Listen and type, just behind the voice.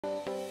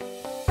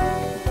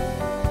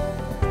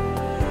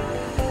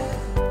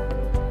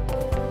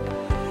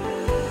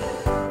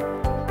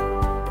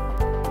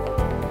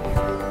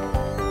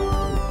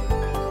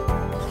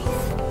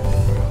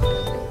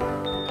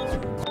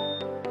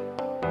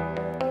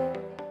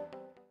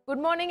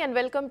Good morning and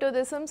welcome to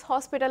the Sims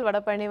Hospital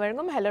Vadapani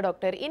Varangum. Hello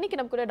doctor. இன்னைக்கு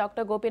நம்ம கூட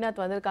doctor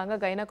Gopinath வந்திருக்காங்க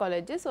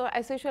gynaecologist. So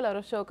as usual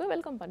our ஷோக்கு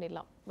welcome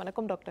பண்ணிடலாம்.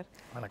 வணக்கம் டாக்டர்.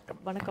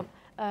 வணக்கம்.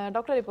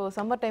 டாக்டர் இப்போ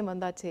சம்மர் டைம்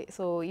வந்தாச்சு.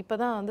 ஸோ இப்போ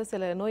தான் வந்து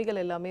சில நோய்கள்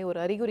எல்லாமே ஒரு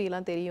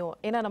அறிகுறியெல்லாம் தெரியும்.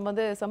 ஏன்னா நம்ம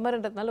வந்து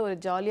சம்மர்ன்றதுனால ஒரு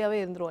ஜாலியாகவே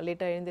இருந்துருவோம்.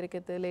 லேட்டாக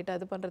எழுந்திருக்கிறது, லேட்டாக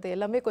இது பண்ணுறது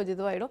எல்லாமே கொஞ்சம்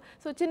இதுவாகிடும்.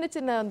 ஸோ சின்ன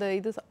சின்ன அந்த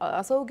இது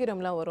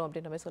அசௌகரியம்லாம் வரும்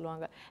அப்படின்ற மாதிரி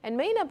சொல்லுவாங்க. அண்ட்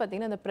மெயினாக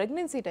பார்த்தீங்கன்னா அந்த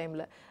ப்ரெக்னென்சி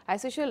டைமில்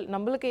as usual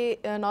நம்மளுக்கு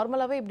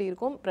நார்மலாகவே இப்படி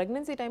இருக்கும்.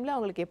 ப்ரெக்னென்சி டைமில்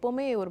அவங்களுக்கு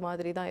எப்போவுமே ஒரு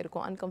மாதிரி தான்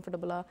இருக்கும்.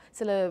 அன்கம்ஃபர்டபுளாக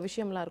சில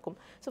விஷயம்லாம் இருக்கும்.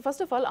 ஸோ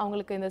ஃபர்ஸ்ட் ஆஃப் ஆல்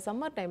அவங்களுக்கு இந்த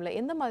சம்மர் டைமில்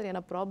எந்த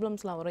மாதிரியான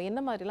ப்ராப்ளம்ஸ்லாம் வரும், என்ன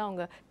மாதிரிலாம்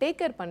அவங்க டேக்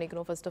கேர்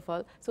பண்ணிக்கணும் ஃபர்ஸ்ட் ஆஃப்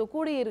ஆல். ஸோ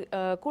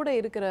கூட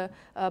இருக்கிற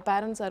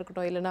பேரண்ட்ஸாக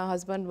இருக்கட்டும், இல்லைனா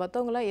ஹஸ்பண்ட்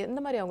மற்றவங்களாம் எந்த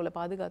மாதிரி அவங்கள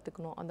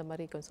பாதுகாத்துக்கணும், அந்த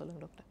மாதிரி கொஞ்சம்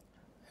சொல்லுங்கள் டாக்டர்.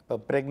 இப்போ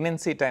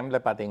ப்ரெக்னென்சி டைமில்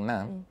பார்த்தீங்கன்னா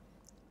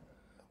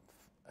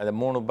அதை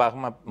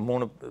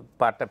மூணு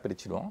பார்ட்டாக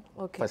பிரிச்சிடுவோம்.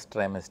 First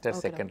trimester,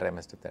 second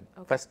trimester, third.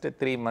 First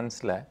 3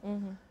 monthஸில்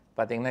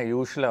பார்த்தீங்கன்னா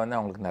யூஸ்வலாக வந்து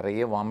அவங்களுக்கு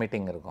நிறைய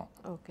வாமிட்டிங் இருக்கும்.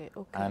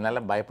 அதனால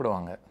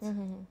பயப்படுவாங்க,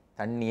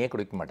 தண்ணியே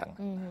குடிக்க மாட்டாங்க.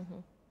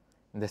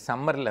 இந்த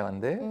சம்மரில்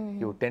வந்து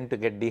you ten to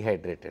get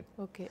dehydrated,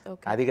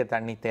 அதிக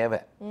தண்ணி தேவை.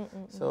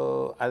 ஸோ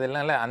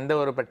அதனால அந்த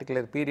ஒரு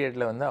பர்டிகுலர்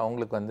பீரியடில் வந்து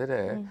அவங்களுக்கு வந்து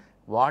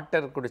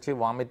வாட்டர் குடிச்சு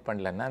வாமிட்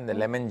பண்ணலன்னா இந்த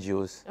லெமன்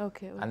ஜூஸ்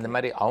அந்த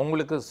மாதிரி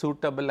அவங்களுக்கு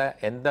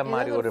சூட்டபிளாக எந்த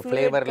மாதிரி ஒரு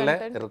ஃப்ளேவரில்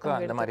இருக்கோ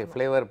அந்த மாதிரி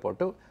ஃப்ளேவர்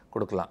போட்டு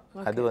கொடுக்கலாம்.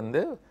 அது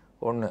வந்து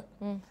ஒன்று.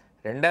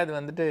 ரெண்டாவது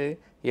வந்துட்டு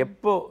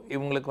எப்போ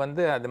இவங்களுக்கு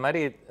வந்து அது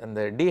மாதிரி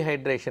அந்த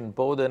டீஹைட்ரேஷன்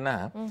போகுதுன்னா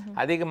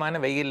அதிகமான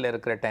வெயிலில்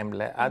இருக்கிற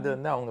டைமில் அது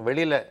வந்து அவங்க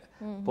வெளியில்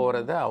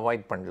போகிறத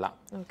அவாய்ட் பண்ணலாம்.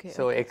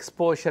 So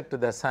exposure to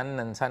the Sun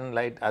and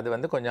sunlight அது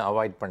வந்து கொஞ்சம்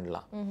அவாய்ட்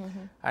பண்ணலாம்.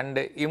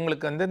 அண்டு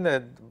இவங்களுக்கு வந்து இந்த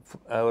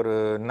ஒரு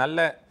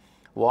நல்ல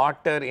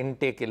வாட்டர்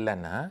இன்டேக்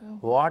இல்லைன்னா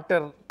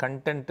வாட்டர்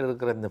கண்டென்ட்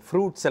இருக்கிற இந்த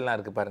ஃப்ரூட்ஸ் எல்லாம்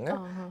இருக்குது பாருங்கள்,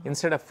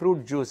 இன்ஸ்டெட் ஆஃப்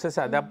ஃப்ரூட் ஜூஸஸ்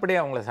அது அப்படியே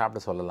அவங்கள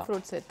சாப்பிட சொல்லலாம்.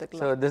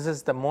 So this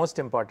is the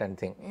most important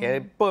thing.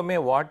 எப்போவுமே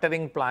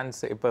வாட்டரிங்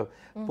பிளான்ட்ஸ் இப்போ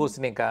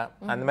பூசணிக்காய்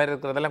அந்த மாதிரி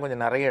இருக்கிறதெல்லாம்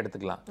கொஞ்சம் நிறைய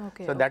எடுத்துக்கலாம்.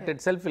 So that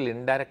it self will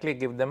indirectly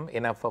give them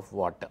enough of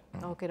water.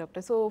 Okay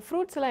doctor. So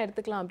fruits எல்லாம்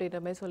எடுத்துக்கலாம்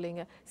அப்படின்ற மாதிரி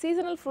சொல்லிங்க.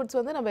 சீசனல் ஃப்ரூட்ஸ்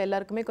வந்து நம்ம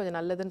எல்லாருக்குமே கொஞ்சம்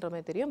நல்லதுன்ற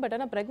மாதிரி தெரியும். பட்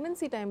ஆனால்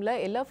ப்ரெக்னென்சி டைமில்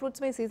எல்லா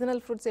ஃப்ரூட்ஸுமே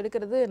சீசனல் ஃப்ரூட்ஸ்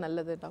எடுக்கிறது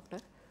நல்லது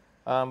டாக்டர்.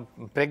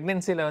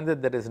 ப்ரெக்னென்சியில் வந்து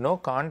there is no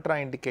contra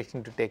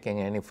indication to taking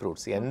any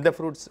fruits. எந்த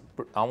ஃப்ரூட்ஸ்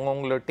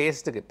அவங்களோட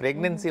டேஸ்ட்டுக்கு.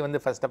 ப்ரெக்னென்சி வந்து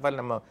ஃபர்ஸ்ட் ஆஃப் ஆல்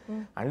நம்ம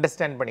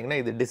அண்டர்ஸ்டாண்ட் பண்ணிங்கன்னா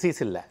இது டிசீஸ்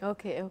இல்லை,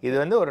 இது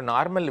வந்து ஒரு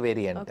நார்மல்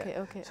வேரியன்ட்.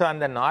 ஸோ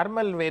அந்த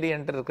நார்மல்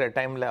வேரியன்ட் இருக்கிற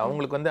டைமில்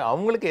அவங்களுக்கு வந்து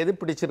அவங்களுக்கு எது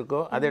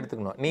பிடிச்சிருக்கோ அதை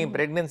எடுத்துக்கணும். நீ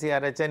ப்ரெக்னென்சி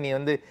யாராச்சா நீ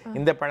வந்து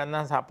இந்த பழம்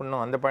தான்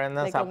சாப்பிடணும், அந்த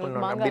பழம் தான்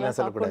சாப்பிடணும் அப்படிலாம்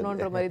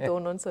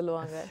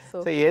சொல்லக்கூடாது.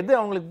 ஸோ எது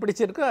அவங்களுக்கு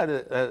பிடிச்சிருக்கோ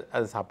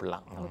அது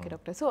சாப்பிடலாம். Okay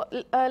doctor. ஸோ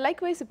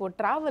லைக்வைஸ் இப்போ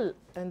ட்ராவல்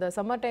இந்த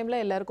சம்மர்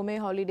டைமில் எல்லாருக்குமே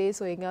ஹாலிடே,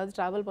 ஸோ எங்கேயாவது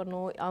ட்ராவல்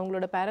பண்ணணும்,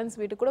 அவங்களோட பேரண்ட்ஸ்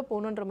வீட்டுக்கு கூட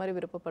போகணுன்ற மாதிரி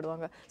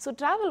விருப்பப்படுவாங்க. ஸோ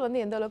ட்ராவல்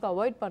வந்து எந்த அளவுக்கு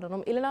அவாய்ட்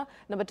பண்ணணும், இல்லைனா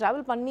நம்ம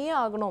ட்ராவல் பண்ணியே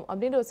ஆகணும்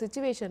அப்படின்ற ஒரு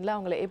சுச்சுவேஷனில்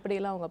அவங்கள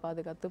எப்படியெல்லாம் அவங்க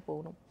பாதுகாத்து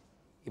போகணும்?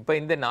 இப்போ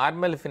இந்த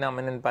நார்மல்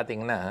ஃபினாமினன்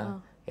பார்த்தீங்கன்னா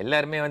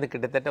எல்லாருமே வந்து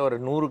கிட்டத்தட்ட ஒரு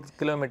 100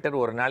 கிலோமீட்டர்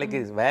ஒரு நாளைக்கு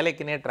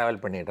வேலைக்குனே ட்ராவல்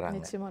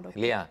பண்ணிடுறாங்க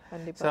இல்லையா?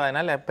 ஸோ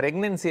அதனால்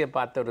ப்ரெக்னென்சியை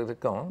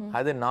பார்த்தவருக்கும்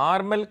அது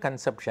நார்மல்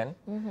கன்செப்ஷன்,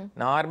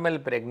 நார்மல்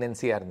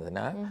ப்ரெக்னென்சியாக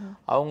இருந்ததுன்னா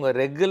அவங்க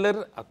regular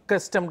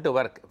accustomed to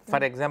work,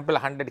 for example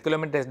 100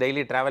 kilometres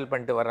daily travel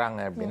பண்ணிட்டு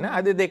வர்றாங்க அப்படின்னா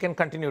அது they can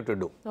continue to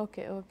two.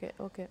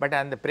 But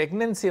அந்த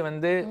ப்ரெக்னென்சி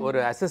வந்து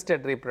ஒரு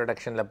அசிஸ்டட்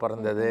ரீப்ரொடக்ஷனில்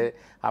பிறந்தது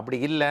அப்படி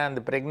இல்லை,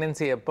 அந்த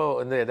ப்ரெக்னென்சி எப்போ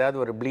வந்து ஏதாவது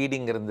ஒரு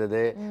ப்ளீடிங்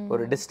இருந்தது,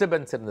 ஒரு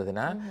டிஸ்டர்பன்ஸ்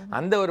இருந்ததுன்னா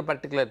அந்த ஒரு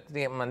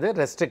பர்டிகுலர் வந்து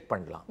ரெஸ்ட்ரிக்ட்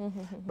பண்ணலாம்.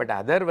 But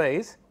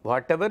otherwise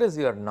what ever is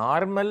your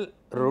normal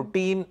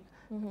routine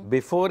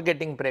before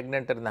getting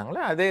pregnant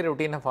இருந்தாங்களோ அதே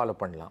ரொட்டீனை ஃபாலோ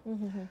பண்ணலாம்.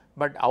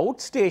 பட்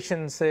அவுட்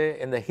ஸ்டேஷன்ஸு,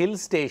 இந்த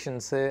ஹில்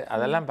ஸ்டேஷன்ஸு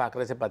அதெல்லாம்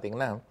பார்க்குறச்சு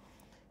பார்த்தீங்கன்னா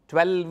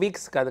 12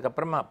 வீக்ஸ்க்கு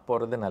அதுக்கப்புறமா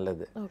போகிறது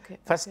நல்லது.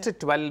 ஃபர்ஸ்ட்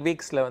 12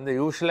 வீக்ஸில் வந்து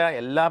யூஸ்வலாக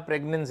எல்லா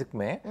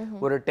ப்ரெக்னென்சிக்குமே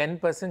ஒரு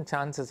 10%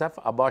 சான்சஸ் ஆஃப்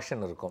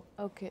அபார்ஷன் இருக்கும்.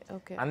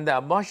 அந்த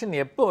அபார்ஷன்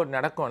எப்போ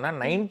நடக்கும்னா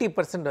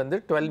 90% வந்து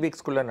 12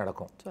 வீக்ஸ்க்குள்ளே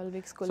நடக்கும்.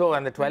 ஸோ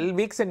அந்த 12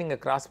 வீக்ஸை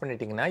நீங்கள் கிராஸ்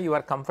பண்ணிட்டீங்கன்னா யூ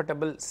ஆர்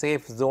கம்ஃபர்டபுள்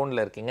சேஃப்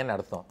ஜோனில் இருக்கீங்கன்னு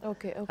அர்த்தம்.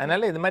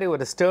 அதனால இது மாதிரி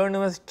ஒரு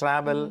ஸ்டர்னுவஸ்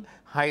ட்ராவல்,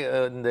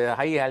 இந்த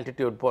ஹை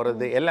ஆல்டிடியூட்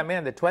போகிறது எல்லாமே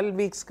அந்த 12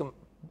 வீக்ஸ்க்கு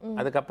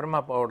அதுக்கப்புறமா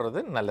போடுறது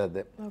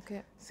நல்லது.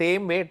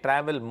 சேம் வே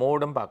ட்ராவல்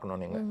மோடும்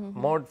பார்க்கணும் நீங்கள்.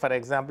 Mode for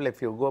example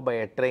if you go by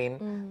a train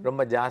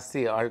ரொம்ப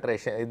ஜாஸ்தி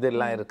ஆல்ட்ரேஷன்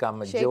இதெல்லாம்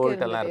இருக்காம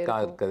ஜோல்ட் எல்லாம்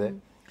இருக்குது.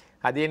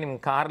 அதே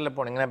நீங்கள் காரில்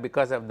போனீங்கன்னா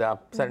because of the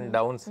ups and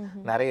downs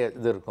நிறைய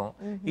இது இருக்கும்.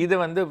 இது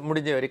வந்து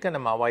முடிஞ்ச வரைக்கும்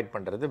நம்ம அவாய்ட்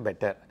பண்ணுறது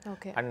better.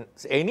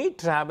 And any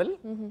travel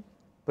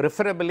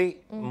preferably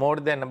more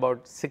then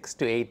about 6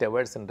 to 8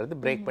 ஹவர்ஸ்ன்றது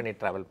break பண்ணி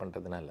ட்ராவல்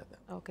பண்ணுறது நல்லது.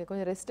 ஓகே,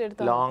 கொஞ்சம் ரெஸ்ட்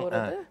எடுத்து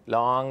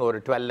லாங் ஒரு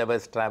 12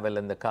 hours ட்ராவல்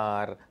இந்த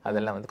கார்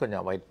அதெல்லாம் வந்து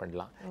கொஞ்சம் அவாய்ட்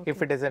பண்ணலாம்.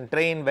 If it is a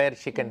train where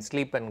she can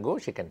sleep and go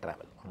she can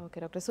travel.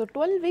 Okay doctor. So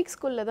 12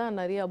 வீக்ஸ்க்குள்ளே தான்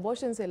நிறைய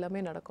அபார்ஷன்ஸ்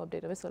எல்லாமே நடக்கும்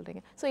அப்படின்றவே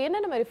சொல்கிறீங்க. ஸோ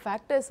என்னென்ன மாதிரி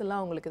ஃபேக்டர்ஸ்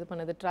எல்லாம் அவங்களுக்கு இது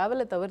பண்ணுது,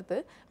 ட்ராவலை தவிர்த்து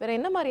வேறு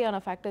என்ன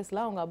மாதிரியான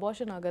ஃபேக்டர்ஸ்லாம் அவங்க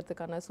அபார்ஷன்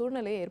ஆகிறதுக்கான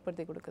சூழ்நிலையை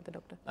ஏற்படுத்தி கொடுக்குது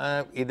டாக்டர்?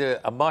 இது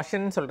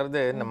அபார்ஷன்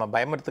சொல்கிறது நம்ம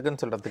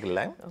பயமுறுத்துக்குன்னு சொல்கிறதுக்கு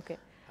இல்லை. ஓகே,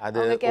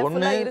 அது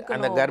ஒன்று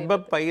அந்த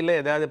கர்ப்பப்பையில்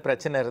ஏதாவது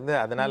பிரச்சனை இருந்து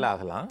அதனால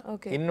ஆகலாம்.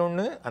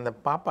 இன்னொன்று அந்த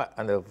பாப்பா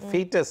அந்த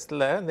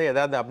ஃபீட்டஸில் வந்து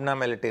ஏதாவது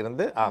அப்னார்மாலிட்டி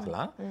இருந்து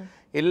ஆகலாம்.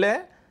 இல்லை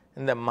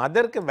இந்த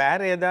மதருக்கு வேற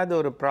ஏதாவது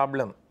ஒரு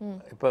ப்ராப்ளம்,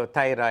 இப்போ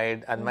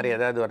தைராய்டு அந்த மாதிரி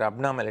ஏதாவது ஒரு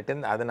அப்நார்மாலிட்டி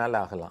அதனால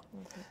ஆகலாம்.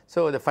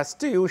 ஸோ இது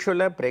ஃபஸ்ட்டு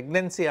யூஸ்வலாக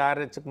ப்ரெக்னென்சி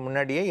ஆகிறதுக்கு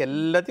முன்னாடியே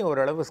எல்லாத்தையும்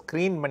ஓரளவு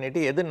ஸ்க்ரீன்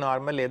பண்ணிவிட்டு எது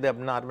நார்மல் எது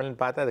அப்நார்மல்னு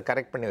பார்த்து அதை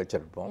கரெக்ட் பண்ணி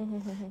வச்சுருப்போம்.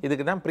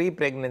 இதுக்கு தான் ப்ரீ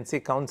ப்ரெக்னென்சி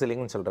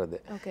கவுன்சிலிங்னு சொல்கிறது.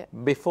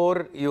 Before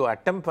you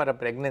attempt for a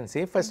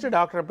pregnancy first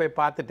டாக்டரை போய்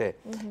பார்த்துட்டு,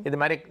 இது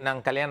மாதிரி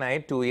நாங்கள் கல்யாணம் ஆகி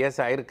 2 years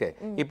ஆயிருக்கு,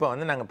 இப்போ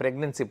வந்து நாங்கள்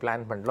ப்ரெக்னென்சி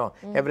பிளான் பண்ணுறோம்,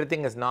 எவ்ரி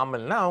திங் இஸ்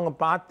நார்மல்னா அவங்க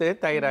பார்த்து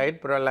தைராய்டு,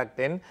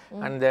 ப்ரோலாக்டின்,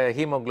 அந்த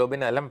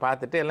ஹீமோக்ளோபின் எல்லாம்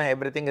பார்த்துட்டு எல்லாம்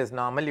every thing is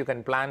normal, you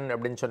can plan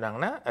அப்படின்னு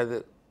சொன்னாங்கன்னா அது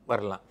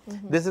வரலாம்.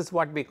 This is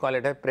what we call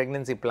it a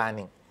pregnancy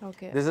planning.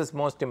 This is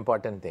most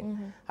important thing.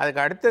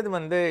 அதுக்கு அடுத்தது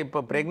வந்து இப்போ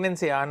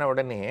ப்ரெக்னென்சி ஆன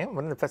உடனே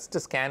வந்து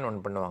ஃபஸ்ட்டு ஸ்கேன்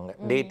ஒன்று பண்ணுவாங்க,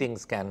 டேட்டிங்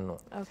ஸ்கேன்னு.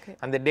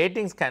 அந்த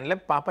டேட்டிங் ஸ்கேனில்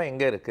பாப்பா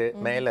எங்கே இருக்குது,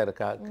 மேலே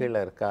இருக்கா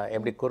கீழே இருக்கா,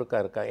 எப்படி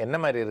குறுக்கா இருக்கா, என்ன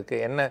மாதிரி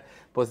இருக்குது, என்ன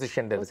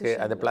பொசிஷன் இருக்குது,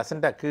 அது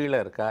ப்ளசண்ட்டாக கீழே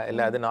இருக்கா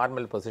இல்லை அது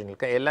நார்மல் பொசிஷன்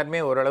இருக்கா,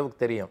 எல்லாருமே ஓரளவுக்கு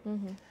தெரியும்.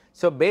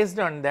 ஸோ பேஸ்ட்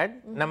ஆன் தட்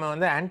நம்ம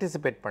வந்து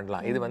ஆன்டிசிபேட்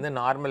பண்ணலாம், இது வந்து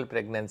நார்மல்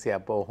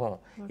ப்ரெக்னென்சியாக போகும்,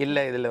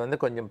 இல்லை இதில் வந்து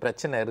கொஞ்சம்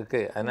பிரச்சனை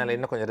இருக்குது அதனால்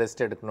இன்னும் கொஞ்சம்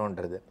ரெஸ்ட்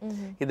எடுக்கணுன்றது.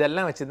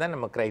 இதெல்லாம் வச்சு தான்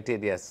நம்ம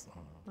criterias.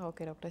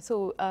 Okay doctor. So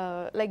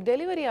like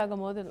delivery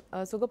ஆகும்போது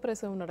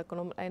சுகப்பிரசவம்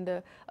நடக்கணும் அண்ட்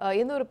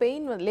எந்த ஒரு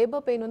பெயின்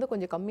லேபர் பெயின் வந்து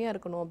கொஞ்சம் கம்மியாக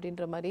இருக்கணும்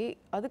அப்படின்ற மாதிரி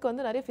அதுக்கு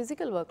வந்து நிறைய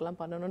ஃபிசிக்கல் ஒர்க்லாம்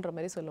பண்ணணுன்ற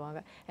மாதிரி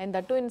சொல்லுவாங்க. And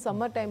that two in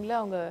summer டைமில்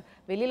அவங்க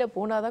வெளியில்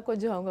போனால் தான்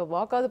கொஞ்சம் அவங்க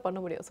வாக்காவது பண்ண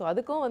முடியும். ஸோ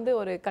அதுக்கும் வந்து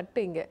ஒரு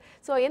கட்டு இங்கே.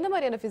 ஸோ எந்த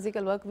மாதிரியான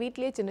ஃபிசிக்கல் ஒர்க்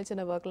வீட்லேயே சின்ன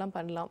சின்ன ஒர்க்லாம்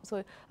பண்ணலாம்?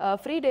 ஸோ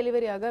ஃப்ரீ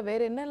டெலிவரியாக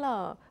வேறு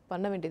என்னெல்லாம்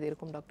பண்ண வேண்டியது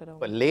இருக்கும் டாக்டர்?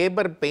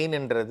 Labour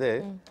பெயின்ன்றது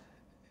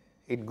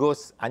it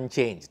goes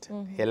அன்சேஞ்ச்ட்.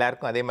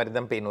 எல்லாருக்கும் அதே மாதிரி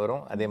தான் பெயின்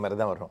வரும், அதே மாதிரி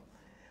தான் வரும்.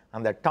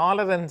 அந்த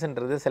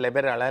டாலரன்ஸ்ன்றது சில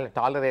பேரால்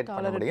டாலரேட்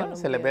பண்ண முடியும்,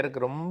 சில பேருக்கு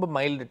ரொம்ப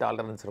மைல்டு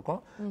டாலரன்ஸ்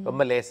இருக்கும்,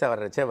 ரொம்ப லேசாக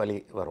வர்றச்சே வலி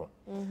வரும்.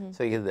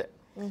 ஸோ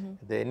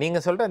இது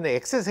நீங்கள் சொல்கிற அந்த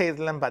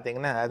எக்ஸசைஸ்லாம்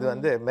பார்த்தீங்கன்னா அது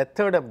வந்து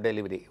மெத்தட் ஆஃப்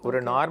டெலிவரி.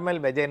 ஒரு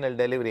நார்மல் வெஜைனல்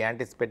டெலிவரி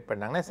ஆன்டிசிபேட்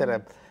பண்ணாங்கன்னா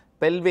சில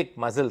பெல்விக்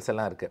மசில்ஸ்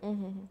எல்லாம் இருக்குது,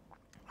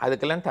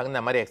 அதுக்கெல்லாம் தகுந்த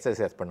மாதிரி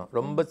எக்ஸசைஸ் பண்ணும்.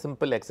 ரொம்ப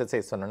சிம்பிள்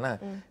எக்ஸசைஸ் சொன்னோன்னா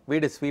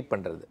வீடு ஸ்வீப்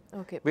பண்ணுறது,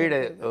 வீடு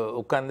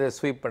உட்காந்து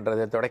ஸ்வீப்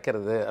பண்ணுறது,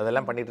 துடைக்கிறது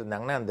அதெல்லாம் பண்ணிட்டு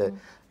இருந்தாங்கன்னா அந்த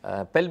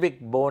பெல்விக்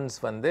போன்ஸ்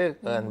வந்து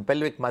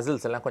பெல்விக்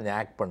மசில்ஸ் எல்லாம் கொஞ்சம்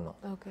ஆக்ட் பண்ணும்.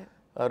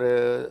 ஒரு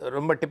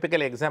ரொம்ப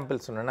டிப்பிக்கல்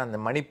எக்ஸாம்பிள் சொன்னோன்னா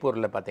அந்த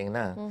மணிப்பூரில்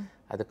பார்த்தீங்கன்னா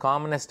அது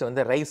காமனஸ்ட்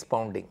வந்து ரைஸ்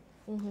பவுண்டிங்.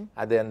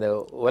 அது அந்த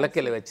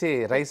உலக்கையில் வச்சு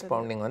ரைஸ்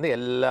பவுண்டிங் வந்து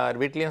எல்லார்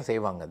வீட்லேயும்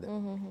செய்வாங்க. அது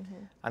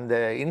அந்த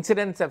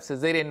இன்சிடென்ஸ் ஆஃப்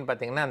சிசேரியன்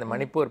பார்த்தீங்கன்னா அந்த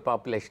மணிப்பூர்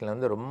பாப்புலேஷனில்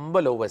வந்து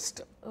ரொம்ப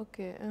lowest.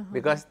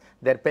 Because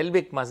their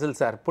pelvic muscles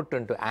are put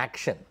into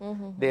action,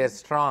 they are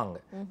strong,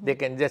 they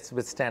can just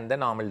withstand the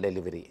normal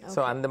delivery.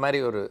 So அந்த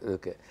மாதிரி ஒரு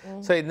இருக்கு.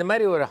 ஸோ இந்த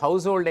மாதிரி ஒரு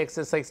ஹவுஸ் ஹோல்ட்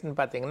எக்ஸசைஸ்ன்னு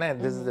பார்த்தீங்கன்னா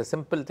this is the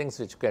simple things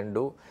which you can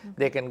do.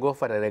 They can go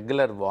for a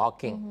regular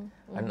walking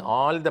and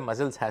all the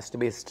muscles has to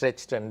be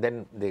stretched and then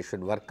they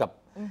should work up.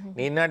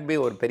 Need not be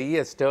ஒரு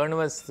பெரிய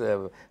sternness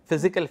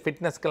physical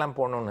fitnessக்கெல்லாம்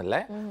போகணும்னு இல்லை,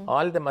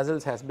 all the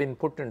muscles has been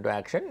put into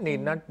action,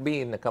 need not be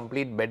in a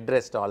complete bed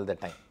rest all the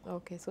time.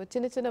 Okay. So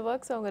சின்ன சின்ன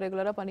works அவங்க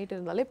ரெகுலராக பண்ணிட்டு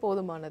இருந்தாலே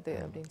போதுமானது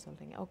அப்படின்னு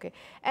சொல்கிறீங்க. ஓகே.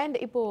 அண்ட்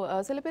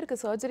இப்போது சில பேருக்கு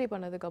சர்ஜரி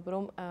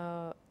பண்ணதுக்கப்புறம்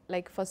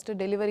லைக் ஃபஸ்ட்டு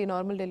டெலிவரி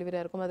நார்மல்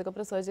டெலிவரியாக இருக்கும்,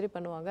 அதுக்கப்புறம் சர்ஜரி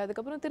பண்ணுவாங்க,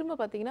 அதுக்கப்புறம் திரும்ப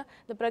பார்த்தீங்கன்னா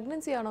இந்த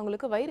ப்ரெக்னென்சி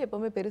ஆனவங்களுக்கு வயிறு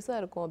எப்போவுமே பெருசாக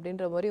இருக்கும்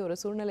அப்படின்ற மாதிரி ஒரு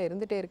சூழ்நிலை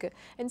இருந்துகிட்டே இருக்குது.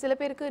 அண்ட் சில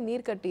பேருக்கு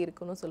நீர்க்கட்டி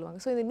இருக்குன்னு சொல்லுவாங்க.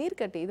 ஸோ இந்த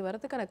நீர்க்கட்டி இது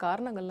வரதுக்கான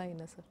காரணங்கள்லாம்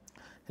என்ன சார்?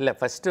 இல்லை,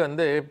 ஃபஸ்ட்டு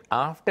வந்து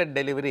ஆஃப்டர்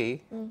டெலிவரி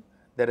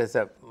தெர் இஸ்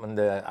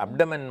இந்த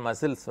அப்டமன்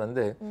மசில்ஸ்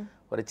வந்து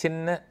ஒரு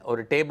சின்ன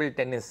ஒரு டேபிள்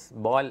டென்னிஸ்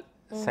பால்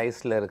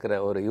சைஸில் இருக்கிற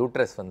ஒரு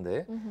யூட்ரஸ் வந்து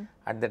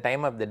at the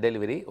time of the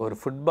delivery ஒரு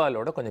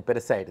ஃபுட்பாலோட கொஞ்சம்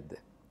பெருசாகிடுது.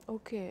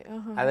 ஓகே.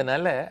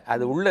 அதனால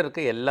அது உள்ள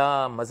இருக்க எல்லா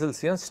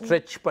மசில்ஸையும்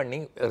ஸ்ட்ரெச்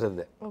பண்ணி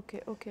வருது. ஓகே.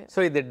 ஓகே.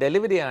 ஸோ இது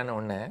டெலிவரி ஆன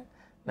உடனே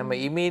நம்ம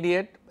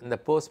இமீடியட் இந்த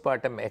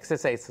போஸ்ட்மார்ட்டம்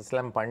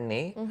எக்ஸசைசஸ்லாம் பண்ணி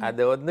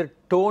அதை வந்து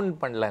டோன்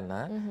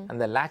பண்ணலன்னா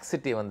அந்த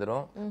லாக்ஸிட்டி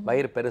வந்துடும்,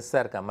 வயிறு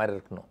பெருசாக இருக்க மாதிரி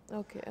இருக்கணும்.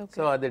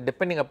 ஸோ அது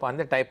depending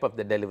upon the type of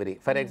the delivery.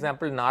 For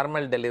example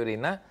normal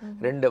டெலிவரினா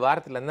 2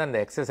 வாரத்துலேருந்து அந்த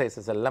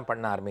எக்ஸசைசஸ் எல்லாம்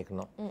பண்ண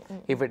ஆரம்பிக்கணும்.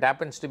 If it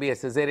happens to be a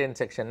cesarean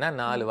செக்ஷன்னா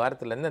 4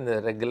 வாரத்துலேருந்து அந்த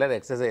ரெகுலர்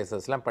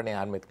எக்ஸசைசஸ்லாம் பண்ணி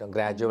ஆரம்பிக்கணும்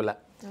கிராஜுவலாக.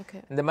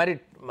 இந்த மாதிரி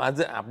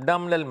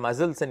அப்டாமினல்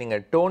மசில்ஸை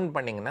நீங்கள் டோன்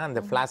பண்ணிங்கன்னா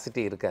அந்த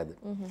ஃப்ளாசிட்டி இருக்காது.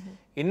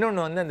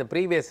 இன்னொன்று வந்து அந்த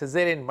ப்ரீவியஸ்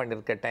சிசேரியன்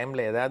பண்ணியிருக்க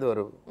டைமில் ஏதாவது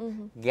ஒரு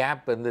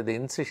கேப் இருந்தது,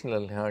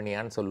 இன்சிஷனல்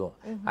ஹெர்னியான்னு சொல்லுவோம்,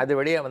 அது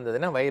வழியாக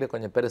வந்ததுன்னா வயிறு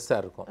கொஞ்சம் பெருசாக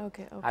இருக்கும்.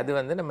 அது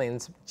வந்து நம்ம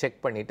செக்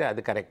பண்ணிவிட்டு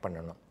அது கரெக்ட்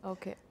பண்ணணும்.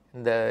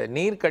 இந்த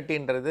நீர்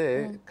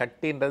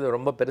கட்டின்றது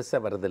ரொம்ப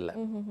பெருசாக வருதில்லை,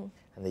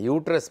 அந்த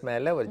யூட்ரஸ்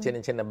மேலே ஒரு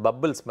சின்ன சின்ன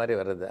பப்பிள்ஸ் மாதிரி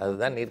வருது,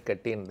 அதுதான் நீர்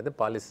கட்டின்றது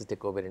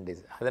பாலிசிஸ்டிக் ஓவரியன்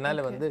டிசீஸ்.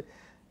 அதனால் வந்து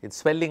இது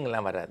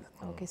ஸ்வெல்லிங்லாம் வராது.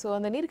 ஓகே. ஸோ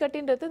அந்த நீர்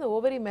கட்டின்றது இந்த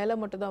ஓவரி மேலே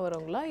மட்டும் தான்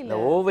வருங்களா? இல்லை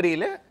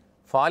ஓவரியில்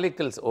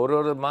ஃபாலிக்கிள்ஸ்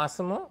ஒரு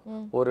மாதமும்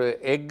ஒரு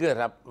எக்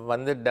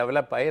வந்து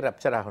டெவலப் ஆகி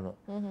ரப்சர் ஆகணும்.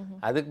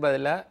 அதுக்கு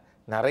பதிலாக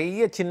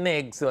நிறைய சின்ன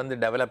எக்ஸ் வந்து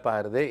டெவலப்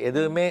ஆகுது,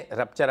 எதுவுமே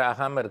ரப்சர்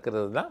ஆகாமல்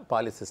இருக்கிறது தான்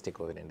பாலிசிஸ்டிக்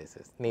ஓவரியன்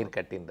டிசீஸ், நீர்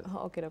கட்டின்றது.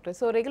 Okay doctor.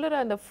 ஸோ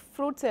ரெகுலராக அந்த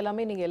ஃப்ரூட்ஸ்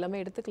எல்லாமே நீங்கள் எல்லாமே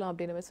எடுத்துக்கலாம்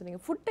அப்படின்னு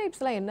சொன்னீங்க. ஃபுட்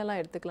டைப்ஸ்லாம் என்னெல்லாம்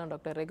எடுத்துக்கலாம்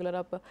டாக்டர்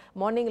ரெகுலராக? இப்போ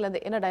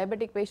மார்னிங்லேருந்து, ஏன்னா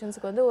டயபெட்டிக்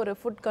பேஷண்ட்ஸ்க்கு வந்து ஒரு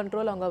ஃபுட்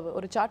கண்ட்ரோல் அவங்க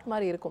ஒரு சார்ட்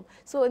மாதிரி இருக்கும்.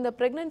 ஸோ இந்த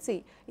ப்ரெக்னென்சி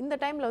இந்த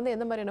டைமில் வந்து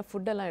எந்த மாதிரியான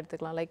ஃபுட்டெல்லாம்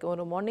எடுத்துக்கலாம்? லைக்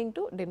ஒரு மார்னிங்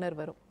டு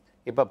டின்னர் வரும்.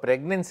 இப்போ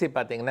ப்ரெக்னென்சி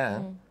பார்த்தீங்கன்னா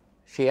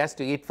she has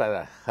to eat for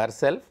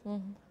herself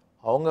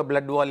அவங்க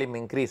பிளட் வால்யூம்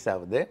இன்க்ரீஸ்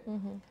ஆகுது,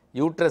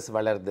 யூட்ரஸ்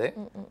வளருது,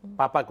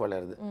 பாப்பாக்கு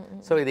வளருது.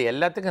 ஸோ இது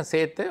எல்லாத்துக்கும்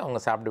சேர்த்து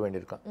அவங்க சாப்பிட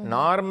வேண்டியிருக்கும்.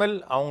 நார்மல்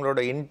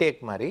அவங்களோட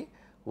இன்டேக் மாதிரி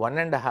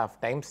 1.5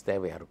 times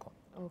தேவையாக இருக்கும்.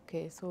 ஓகே.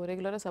 ஸோ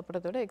ரெகுலராக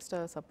சாப்பிட்றதோட எக்ஸ்ட்ரா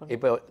சாப்பிடணும்.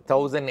 இப்போ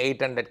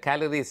 1800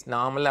 கேலரிஸ்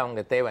நார்மலாக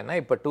அவங்க தேவைன்னா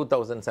இப்போ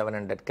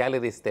 2700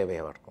 கேலரிஸ்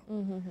தேவையாக இருக்கும்.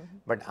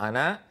 பட்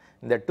ஆனால்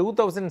இந்த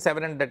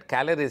 2700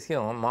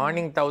 கேலரிஸையும்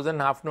morning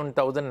 1000, afternoon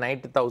 1000,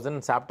 night 1000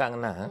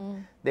 சாப்பிட்டாங்கன்னா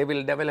they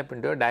will develop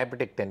into a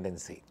diabetic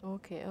tendency.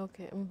 Okay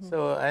okay. So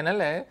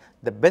அதனால்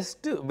the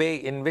best way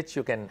in which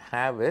you can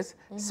have is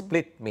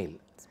split meal.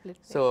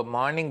 So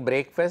morning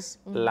breakfast,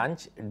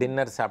 lunch,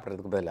 dinner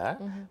சாப்பிட்றதுக்கு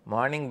பதிலாக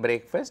morning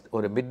breakfast,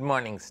 ஒரு mid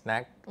morning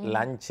snack,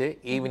 lunch,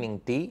 evening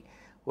tea,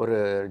 ஒரு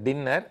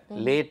dinner,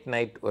 late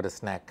night ஒரு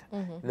snack,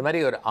 இந்த மாதிரி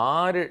ஒரு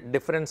 6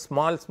 different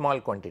small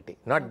quantity,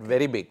 not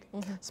very big,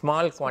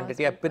 small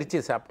குவான்டிட்டியாக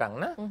பிரித்து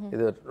சாப்பிட்டாங்கன்னா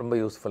இது ரொம்ப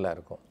யூஸ்ஃபுல்லாக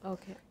இருக்கும்.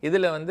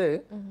 இதில் வந்து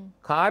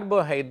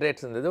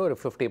கார்போஹைட்ரேட்ஸ் இருந்தது ஒரு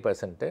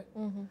 50%,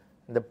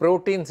 இந்த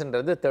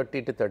ப்ரோட்டீன்ஸ்ன்றது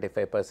 30 to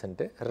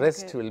 35%,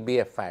 rest will be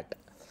a fat.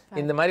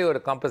 இந்த மாதிரி ஒரு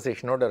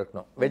காம்போசிஷனோடு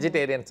இருக்கணும்.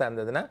 வெஜிடேரியன்ஸாக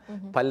இருந்ததுன்னா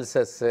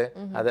பல்சஸ்ஸு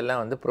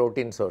அதெல்லாம் வந்து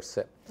ப்ரோட்டீன்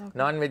சோர்ஸு.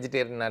 நான்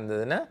வெஜிடேரியனாக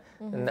இருந்ததுன்னா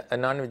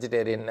நான்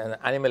வெஜிடேரியன்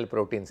அனிமல்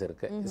ப்ரோட்டீன்ஸ்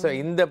இருக்குது. ஸோ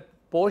இந்த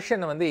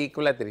போர்ஷனை வந்து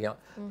ஈக்குவலாக தெரியும்.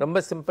 ரொம்ப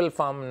simple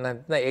form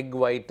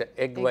egg white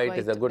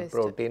is a good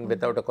protein,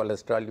 without a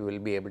cholesterol you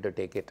will be able to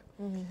take it.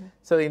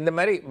 So இந்த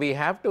மாதிரி we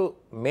have to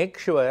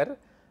make sure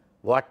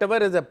what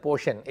ever is a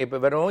portion. இப்போ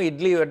வெறும்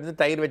இட்லி வந்து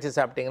தயிர் வச்சு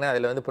சாப்பிட்டீங்கன்னா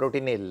அதில் வந்து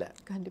ப்ரோட்டீனே இல்லை.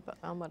 கண்டிப்பாக.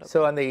 ஆமாம். ஸோ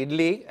அந்த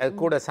இட்லி அது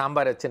கூட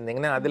சாம்பார்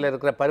வச்சுருந்தீங்கன்னா அதில்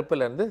இருக்கிற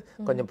பருப்புலேருந்து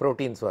கொஞ்சம்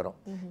ப்ரோட்டீன்ஸ் வரும்.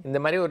 இந்த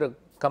மாதிரி ஒரு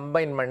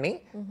கம்பைன் பண்ணி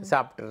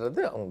சாப்பிட்றது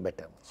அவங்க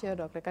பெட்டர்.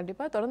 ஷியோர் டாக்டர்,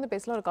 கண்டிப்பாக தொடர்ந்து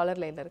பேசலாம். ஒரு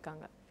காலர் லைனில்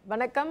இருக்காங்க.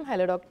 வணக்கம்.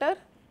 Hello doctor.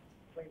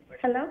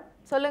 ஹலோ,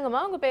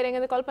 சொல்லுங்கம்மா, உங்கள் பேர்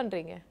எங்கேருந்து கால்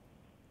பண்ணுறீங்க?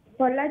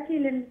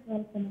 பொள்ளாச்சியிலேருந்து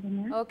கால்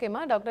பண்ணுறேங்க.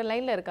 ஓகேம்மா, டாக்டர்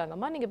லைனில்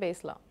இருக்காங்கம்மா, நீங்கள்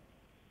பேசலாம்.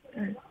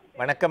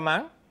 வணக்கம்மா.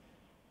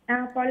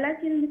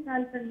 பொள்ளாச்சியிலேருந்து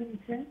கால் பண்ணுறேங்க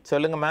சார்.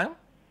 சொல்லுங்கம்மா.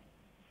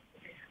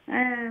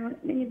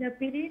 இந்த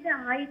பீரியட்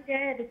ஆயிட்டே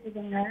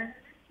இருக்குதுங்க.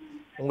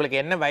 உங்களுக்கு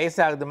என்ன வயசு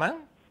ஆகுதுமா?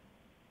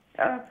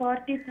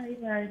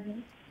 45 ஆகுது.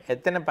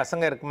 எத்தனை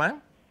பசங்க இருக்குமா?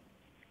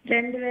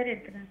 2 பேர்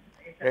இருக்கிறாங்க.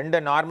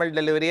 2 நார்மல்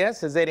டெலிவரியா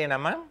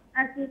சிசேரியனாம்மா?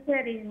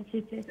 சிசேரியன்.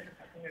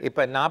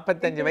 இப்போ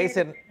 45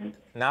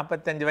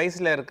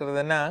 வயசில்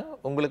இருக்கிறதுனா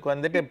உங்களுக்கு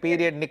வந்துட்டு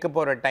பீரியட் நிற்க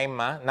போகிற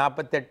டைம்மா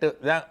 48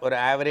 தான் ஒரு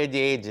ஆவரேஜ்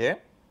ஏஜ்.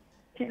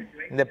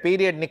 இந்த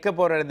பீரியட் நிற்க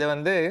போகிறது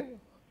வந்து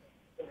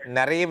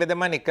நிறைய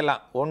விதமாக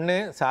நிற்கலாம். ஒன்று,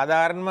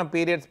 சாதாரணமாக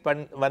பீரியட்ஸ்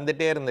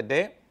வந்துட்டே இருந்துட்டு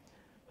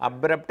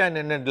அப்ரப்டாக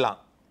நின்றுடலாம்.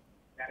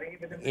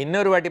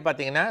 இன்னொரு வாட்டி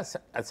பார்த்தீங்கன்னா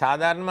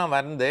சாதாரணமாக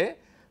வந்து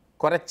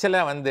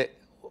குறைச்சலாக வந்து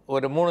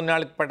ஒரு 3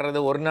 நாளுக்கு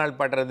படுறது, 1 நாள்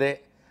படுறது,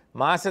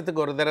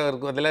 மாதத்துக்கு ஒரு தடவை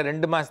இருக்கும், இதில்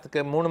 2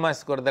 மாதத்துக்கு 3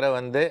 மாதத்துக்கு ஒரு தடவை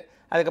வந்து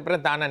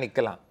அதுக்கப்புறம் தானாக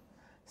நிற்கலாம்.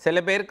 சில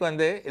பேருக்கு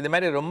வந்து இது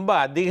மாதிரி ரொம்ப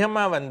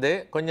அதிகமாக வந்து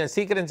கொஞ்சம்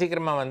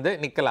சீக்கிரமாக வந்து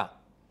நிற்கலாம்.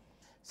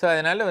 ஸோ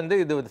அதனால் வந்து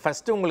இது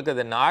ஃபஸ்ட்டு உங்களுக்கு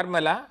அது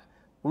நார்மலாக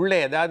உள்ளே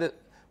ஏதாவது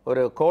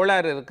ஒரு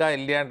கோளாறு இருக்கா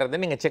இல்லையான்றதை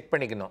நீங்கள் செக்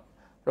பண்ணிக்கணும்.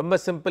 ரொம்ப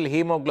சிம்பிள்,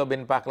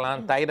 ஹீமோக்ளோபின் பார்க்கலாம்,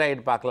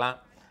 தைராய்டு பார்க்கலாம்.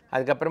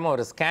 அதுக்கப்புறமா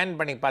ஒரு ஸ்கேன்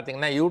பண்ணி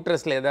பார்த்தீங்கன்னா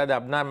யூட்ரஸில் ஏதாவது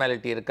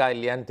அப்நார்மாலிட்டி இருக்கா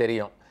இல்லையான்னு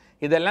தெரியும்.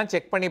 இதெல்லாம்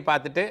செக் பண்ணி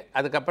பார்த்துட்டு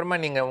அதுக்கப்புறமா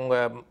நீங்கள்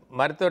உங்கள்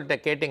மருத்துவர்கிட்ட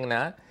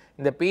கேட்டிங்கன்னா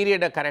இந்த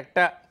பீரியடை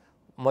கரெக்டாக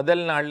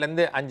முதல்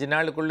நாள்லேருந்து 5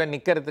 நாளுக்குள்ளே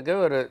நிற்கிறதுக்கு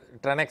ஒரு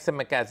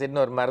ட்ரனெக்சமிக்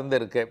ஆசிட்னு ஒரு மருந்து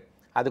இருக்குது,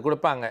 அது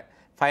கொடுப்பாங்க.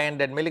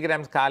 500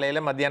 mg காலையில்,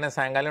 மத்தியானம்,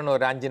 சாயங்காலம்னு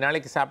ஒரு 5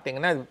 நாளைக்கு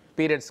சாப்பிட்டிங்கன்னா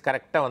பீரியட்ஸ்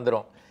கரெக்டாக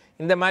வந்துடும்.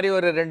 இந்த மாதிரி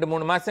ஒரு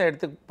 2-3 மாதம்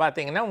எடுத்து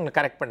பார்த்தீங்கன்னா உங்களுக்கு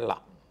கரெக்ட்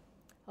பண்ணலாம்.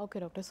 Okay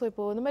doctor. ஸோ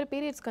இப்போ இந்த மாதிரி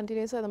பீரியட்ஸ்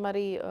கண்டினியூஸாக அந்த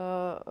மாதிரி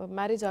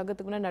மேரேஜ்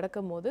ஆகிறதுக்கு முன்னாடி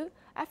நடக்கும் போது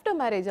ஆஃப்டர்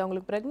மேரேஜ்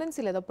அவங்களுக்கு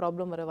ப்ரெக்னன்சியில் ஏதாவது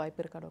ப்ராப்ளம் வர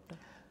வாய்ப்பு இருக்கா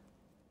டாக்டர்?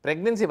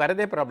 ப்ரெக்னென்சி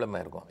வரதே ப்ராப்ளமாக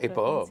இருக்கும்.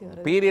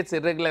 இப்போது பீரியட்ஸ்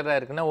இர்ரெகுலராக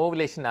இருக்குன்னா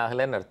ஓவுலேஷன்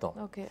ஆகலைன்னு அர்த்தம்.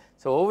 ஓகே.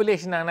 ஸோ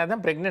ஓவுலேஷன் ஆனால்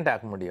தான் ப்ரெக்னென்ட்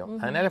ஆக முடியும்.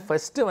 அதனால்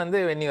ஃபஸ்ட்டு வந்து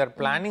when you are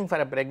planning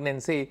for a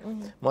pregnancy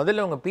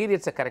முதல்ல உங்கள்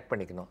பீரியட்ஸை கரெக்ட்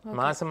பண்ணிக்கணும்.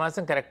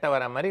 மாதம் கரெக்டாக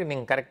வர மாதிரி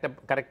நீங்கள்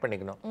கரெக்ட்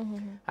பண்ணிக்கணும்.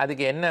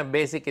 அதுக்கு என்ன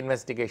பேசிக்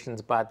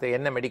இன்வெஸ்டிகேஷன்ஸ் பார்த்து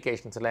என்ன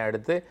மெடிகேஷன்ஸ்லாம்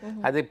எடுத்து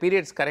அது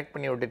பீரியட்ஸ் கரெக்ட்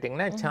பண்ணி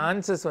விட்டுட்டிங்கன்னா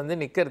சான்சஸ் வந்து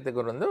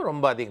நிற்கிறதுக்கு வந்து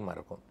ரொம்ப அதிகமாக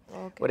இருக்கும்.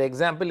 ஒரு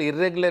எக்ஸாம்பிள்,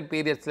 இர்ரெகுலர்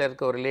பீரியட்ஸில்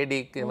இருக்க ஒரு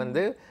லேடிக்கு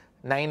வந்து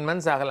 9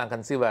 months ஆகலாம்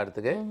கன்சீவ்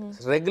ஆகிறதுக்கு.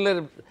 ரெகுலர்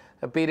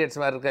பீரியட்ஸ்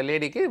வர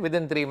லேடிக்கு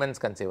வித்தின் 3 months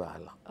கன்சீவ்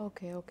ஆகலாம்.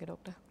 Okay okay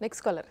doctor.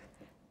 Next caller.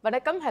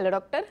 வணக்கம். Hello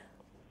doctor.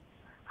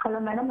 ஹலோ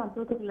மேடம், நான்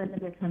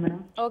தூத்துக்குடியிலேருந்து பேசுகிறேன்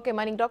மேடம்.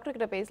 ஓகேம்மா, நீங்கள் டாக்டர்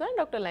கிட்ட பேசலாம்.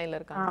 டாக்டர் லைனில்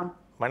இருக்காங்க.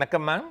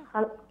 வணக்கம்மா.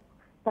 ஹலோ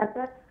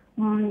டாக்டர்,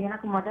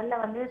 எனக்கு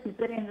முதல்ல வந்து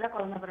சிசேரியனில்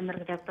குழந்தை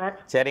பிறந்திருக்கு டாக்டர்.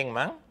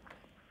 சரிங்கம்மா.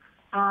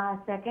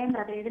 செகண்ட்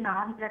அது இது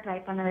நார்மலாக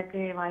ட்ரை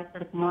பண்ணதுக்கு வாய்ப்பு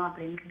இருக்குமா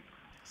அப்படின்னு.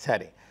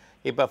 சரி,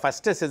 இப்போ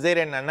ஃபஸ்ட்டு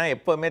சிசேரியன்னா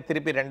எப்போவுமே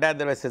திருப்பி 2வது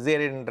தடவை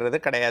சிசேரியன்றது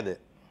கிடையாது.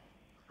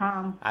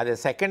 அது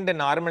செகண்டு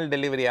நார்மல்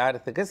டெலிவரி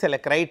ஆகிறதுக்கு சில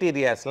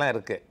க்ரைட்டீரியாஸ்லாம்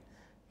இருக்குது.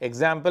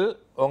 எக்ஸாம்பிள்,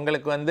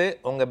 உங்களுக்கு வந்து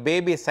உங்கள்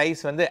பேபி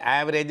சைஸ் வந்து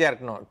ஆவரேஜாக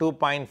இருக்கணும்.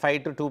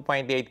 2.5 to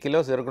 2.8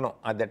 kilos இருக்கணும்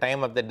at the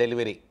time of the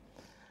delivery.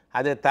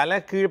 அது தலை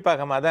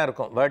கீழ்ப்பாகமாக தான்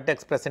இருக்கும்,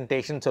 வெர்டெக்ஸ்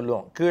ப்ரெசன்டேஷன்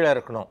சொல்லுவோம், கீழே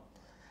இருக்கணும்.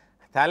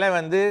 தலை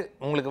வந்து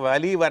உங்களுக்கு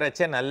வலி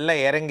வரைச்ச நல்லா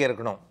இறங்கி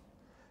இருக்கணும்.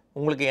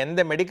 உங்களுக்கு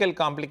எந்த மெடிக்கல்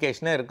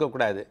காம்ப்ளிகேஷனும்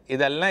இருக்கக்கூடாது.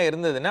 இதெல்லாம்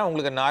இருந்ததுன்னா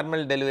உங்களுக்கு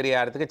நார்மல் டெலிவரி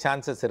ஆகிறதுக்கு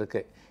சான்சஸ்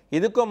இருக்குது.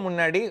 இதுக்கும்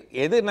முன்னாடி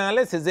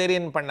எதனால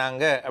சிசேரியன்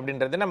பண்ணாங்க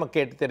அப்படின்றத நம்ம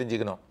கேட்டு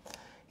தெரிஞ்சுக்கணும்.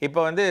 இப்போ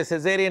வந்து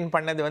சிசேரியன்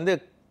பண்ணது வந்து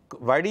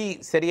வழி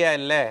சரியா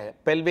இல்லை,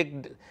 பெல்விக்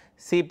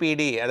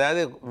சிபிடி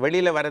அதாவது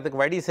வெளியில்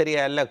வர்றதுக்கு வழி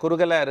சரியா இல்லை,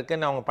 குறுகலாக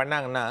இருக்குதுன்னு அவங்க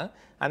பண்ணாங்கன்னா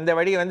அந்த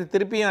வழி வந்து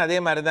திருப்பியும் அதே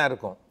மாதிரி தான்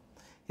இருக்கும்.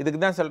 இதுக்கு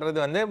தான் சொல்கிறது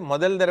வந்து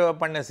முதல் தடவை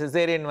பண்ண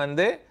சிசேரியன்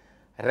வந்து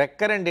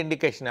ரெக்கரண்ட்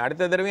இண்டிகேஷன்,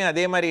 அடுத்த தடவையும்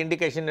அதே மாதிரி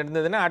இண்டிகேஷன்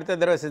இருந்ததுன்னா அடுத்த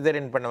தடவை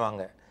சிசேரியன்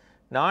பண்ணுவாங்க.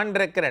 நான்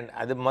ரெக்கரண்ட்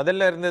அது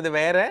முதல்ல இருந்தது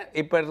வேறு,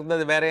 இப்போ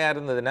இருந்தது வேறையாக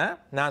இருந்ததுன்னா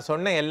நான்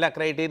சொன்ன எல்லா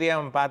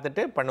க்ரைட்டீரியாவும்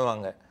பார்த்துட்டு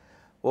பண்ணுவாங்க.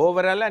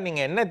 ஓவராலாக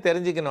நீங்கள் என்ன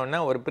தெரிஞ்சுக்கணுன்னா,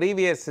 ஒரு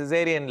ப்ரீவியஸ்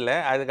சிசேரியனில்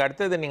அதுக்கு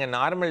அடுத்தது நீங்கள்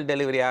நார்மல்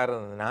டெலிவரி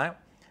ஆகிறதுனா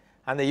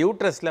அந்த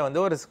யூட்ரஸில் வந்து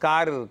ஒரு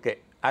ஸ்கார் இருக்குது,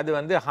 அது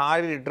வந்து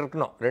ஆறிட்டு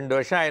இருக்கணும். 2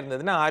 வருஷம்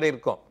ஆயிருந்ததுன்னா ஆறி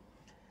இருக்கும்.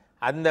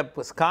 அந்த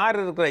ஸ்கார்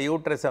இருக்கிற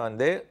யூட்ரஸை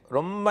வந்து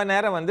ரொம்ப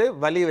நேரம் வந்து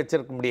வலி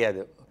வச்சிருக்க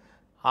முடியாது.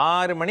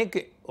 6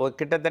 மணிக்கு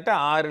கிட்டத்தட்ட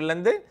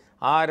 6லேருந்து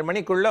 6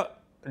 மணிக்குள்ளே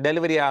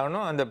டெலிவரி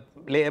ஆகணும் அந்த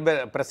லேபர்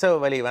பிரசவ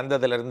வலி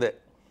வந்ததுலேருந்து.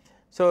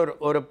 ஸோ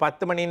ஒரு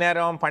 10 மணி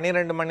நேரம்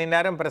 12 மணி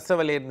நேரம் பிரசவ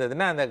வலி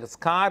இருந்ததுன்னா அந்த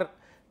ஸ்கார்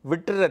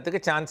விட்டுறதுக்கு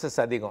சான்சஸ்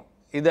அதிகம்.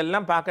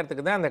 இதெல்லாம்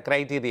பார்க்குறதுக்கு தான் அந்த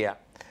க்ரைட்டீரியா.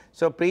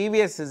 ஸோ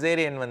ப்ரீவியஸ்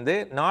சிசேரியன் வந்து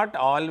நாட்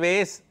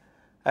ஆல்வேஸ்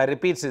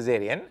ரிப்பீட்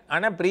சிசேரியன்,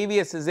 ஆனால்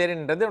ப்ரீவியஸ்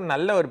சிசேரியன்றது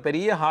நல்ல ஒரு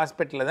பெரிய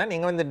ஹாஸ்பிட்டலில் தான்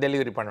நீங்கள் வந்து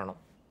டெலிவரி பண்ணணும்.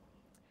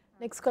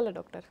 Next caller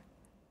doctor.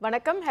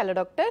 வணக்கம். Hello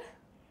doctor.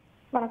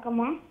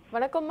 வணக்கம்மா.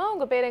 வணக்கம்மா,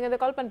 உங்கள் பேர்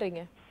எங்கேருந்து கால்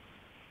பண்ணுறீங்க?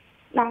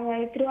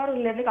 நாங்கள்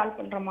திருவாரூர்லேருந்து கால்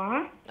பண்ணுறோம்மா.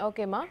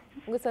 ஓகேம்மா,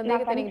 உங்கள்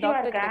சந்தேகத்தை நீங்கள்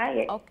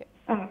டாக்டர். ஓகே,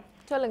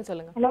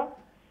 சொல்லுங்கள். ஹலோ,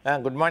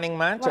 குட்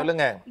மார்னிங்மா,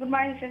 சொல்லுங்கள். Good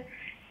morning sir.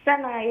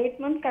 சார் நான் 8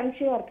 months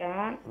கன்சீவாக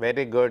இருக்கேன்.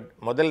 Very good.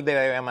 முதல்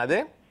டெலிவரி அது?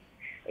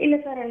 இல்லை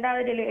சார்,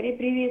 2வது delivery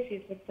previous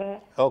year sir.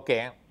 Okay.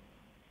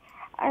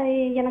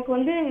 எனக்கு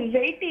வந்து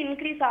வெயிட்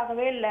இன்க்ரீஸ்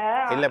ஆகவே இல்லை.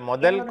 இல்லை,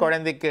 முதல்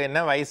குழந்தைக்கு என்ன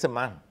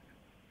வயசுமா?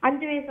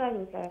 5 வயசு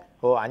ஆகுது சார்.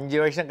 ஓ, 5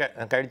 வருஷம்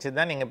கழிச்சு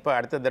தான் நீங்கள் இப்போ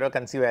அடுத்த தடவை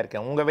கன்சீவ்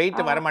ஆயிருக்கேன். உங்கள்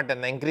வெயிட் வர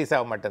மாட்டேன், இன்க்ரீஸ்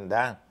ஆக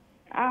மாட்டேன்தா?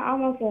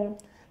 ஆமாம் சார்.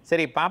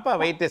 சரி, பாப்பா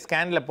வெயிட்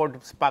ஸ்கேனில்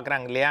போட்டு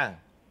பார்க்குறாங்க இல்லையா?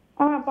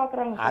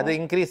 பார்க்குறாங்க. அது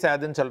இன்க்ரீஸ்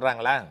ஆகுதுன்னு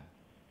சொல்கிறாங்களா?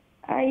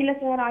 இல்லை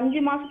சார்,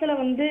 5 மாசத்துல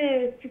வந்து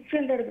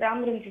 600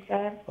 கிராம் இருந்துச்சு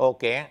சார்.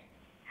 ஓகே.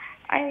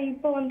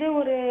 இப்போ வந்து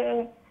ஒரு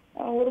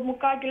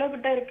 3/4 கிலோ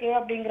கிட்ட இருக்கு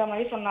அப்படிங்கிற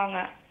மாதிரி சொன்னாங்க.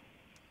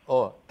 ஓ,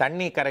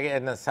 தண்ணி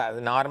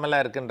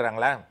நார்மலாக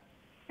இருக்குன்றாங்களா?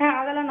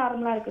 அதெல்லாம்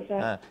நார்மலாக இருக்கு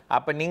சார்.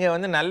 அப்போ நீங்கள்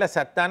வந்து நல்ல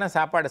சத்தான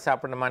சாப்பாடு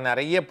சாப்பிடணுமா?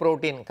 நிறைய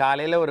ப்ரோட்டீன்,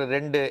 காலையில் ஒரு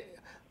 2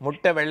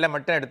 முட்டை வெள்ளை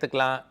மட்டும்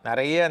எடுத்துக்கலாம்,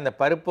 நிறைய அந்த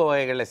பருப்பு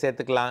வகைகளை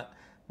சேர்த்துக்கலாம்,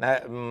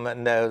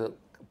 இந்த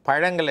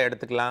பழங்களை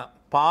எடுத்துக்கலாம்,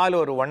 பால்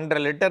ஒரு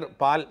 1.5 லிட்டர்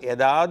பால்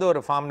ஏதாவது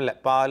ஒரு ஃபார்மில்,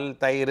 பால்,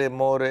 தயிர்,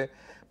 மோர்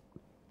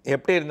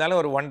எப்படி இருந்தாலும்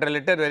ஒரு 1.5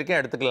 லிட்டர் வரைக்கும்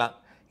எடுத்துக்கலாம்.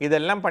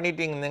 இதெல்லாம்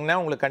பண்ணிட்டீங்கன்னா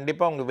உங்களுக்கு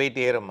கண்டிப்பாக உங்கள் வெயிட்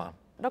ஏறுமா?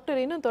 டாக்டர்,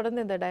 இன்னும்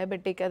தொடர்ந்து இந்த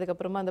டயபெட்டிக்,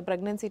 அதுக்கப்புறமா அந்த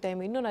ப்ரெக்னன்சி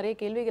டைம், இன்னும் நிறைய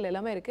கேள்விகள்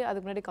எல்லாமே இருக்குது.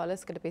 அதுக்கு முன்னாடி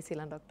காலர்ஸ் கிட்ட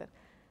பேசலாம் டாக்டர்.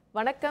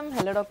 வணக்கம்.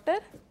 Hello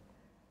doctor.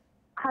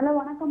 ஹலோ,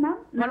 வணக்கம் மேம்.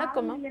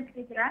 வணக்கம் மேம்.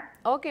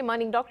 ஓகேம்மா,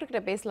 நீங்கள் டாக்டர்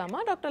கிட்ட பேசலாமா?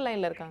 டாக்டர்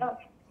லைனில் இருக்காங்க.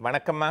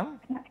 வணக்கம் மேம்.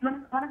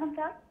 வணக்கம்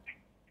சார்.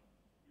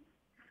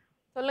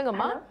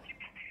 சொல்லுங்கம்மா.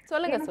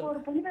 சொல்லுங்க. ஒரு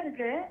பொண்ணு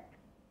இருக்கு,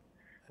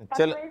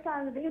 10 வயசு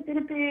ஆகுது,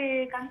 திருப்பி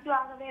கன்சீவ்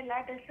ஆகவே இல்லை.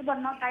 டெஸ்ட்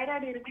பண்ணோம்,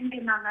 தைராய்டு இருக்குன்னு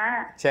சொன்னாங்க.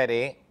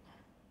 சரி,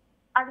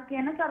 அதுக்கு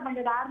என்ன சார்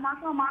பண்றது? 6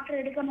 மாசம் மாத்திரை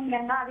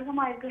எடுக்கணுங்கிறாங்க,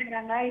 அதிகமா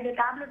இருக்குங்கிறாங்க. இது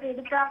டேப்லெட்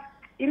எடுத்தா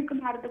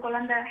இருக்குமா அடுத்த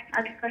குழந்தை?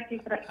 அதுக்கு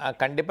சீக்கிரம்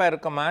கண்டிப்பாக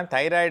இருக்குமா.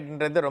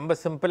 தைராய்டுன்றது ரொம்ப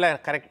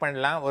சிம்பிளாக கரெக்ட்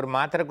பண்ணலாம். ஒரு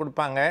மாத்திரை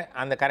கொடுப்பாங்க,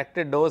 அந்த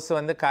கரெக்டு டோஸ்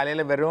வந்து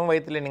காலையில் வெறும்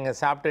வயிற்றில் நீங்கள்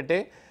சாப்பிட்டுட்டு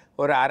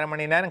ஒரு அரை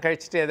மணி நேரம்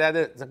கழிச்சுட்டு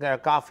ஏதாவது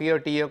காஃபியோ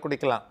டீயோ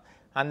குடிக்கலாம்.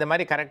 அந்த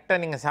மாதிரி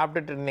கரெக்டாக நீங்கள்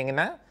சாப்பிட்டுட்டு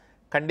இருந்தீங்கன்னா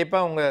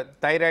கண்டிப்பாக உங்கள்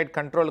தைராய்டு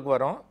கண்ட்ரோலுக்கு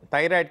வரும்.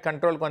 தைராய்டு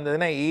கண்ட்ரோலுக்கு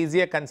வந்ததுன்னா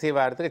ஈஸியாக கன்சீவ்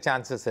ஆகிறதுக்கு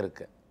சான்சஸ்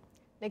இருக்குது.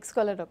 Next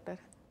caller doctor.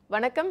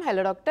 வணக்கம்.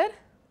 Hello doctor.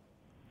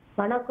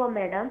 வணக்கம்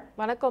மேடம்.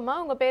 வணக்கம்மா,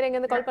 உங்கள் பேர்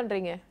எங்கேருந்து கால்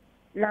பண்ணுறீங்க?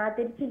 நான்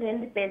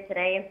திருச்சியிலேருந்து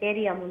பேசுகிறேன். என் பேர்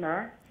யமுனா.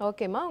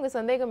 ஓகேம்மா, உங்கள்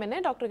சந்தேகம்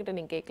என்ன டாக்டர் கிட்ட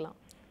நீங்கள் கேட்கலாம்.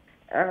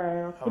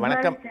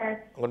 வணக்கம்.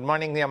 குட்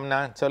மார்னிங் யமுனா,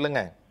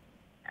 சொல்லுங்கள்.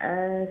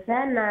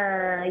 சார்,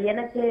 நான்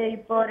எனக்கு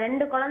இப்போ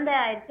 2 குழந்தை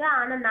ஆயிடுச்சு,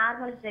 ஆனால்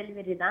நார்மல்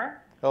டெலிவரி தான்.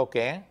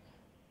 ஓகே.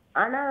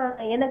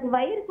 ஆனால் எனக்கு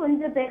வயிறு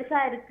கொஞ்சம்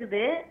பெருசாக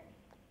இருக்குது.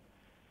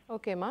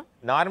 ஓகேம்மா.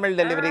 நார்மல்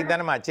டெலிவரி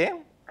தானே ஆச்சு?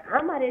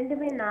 ஆமாம்,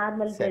 2மே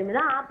நார்மல் டெலிவரி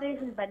தான்.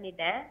 ஆப்ரேஷன்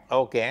பண்ணிட்டேன்.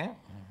 ஓகே.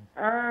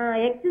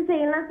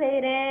 எக்ஸசைஸ் எல்லாம்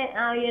செய்கிறேன்.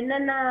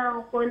 என்னென்ன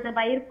கொஞ்சம்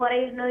வயிறு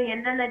குறையணும்,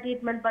 என்னென்ன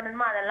ட்ரீட்மெண்ட்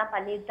பண்ணணுமோ அதெல்லாம்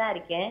பண்ணிட்டு தான்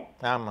இருக்கேன்.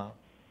 ஆமாம்.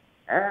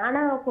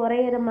 ஆனால்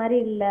குறையிற மாதிரி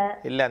இல்லை.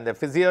 இல்லை, அந்த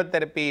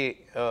ஃபிசியோதெரப்பி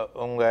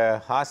உங்கள்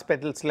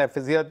ஹாஸ்பிட்டல்ஸில்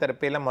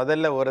ஃபிசியோதெரப்பியில்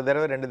முதல்ல 1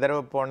 தடவை 2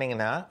 தடவை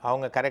போனீங்கன்னா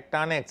அவங்க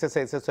கரெக்டான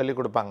எக்ஸசைஸை சொல்லி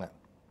கொடுப்பாங்க.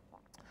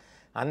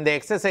 அந்த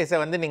எக்ஸசைஸை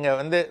வந்து நீங்கள்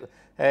வந்து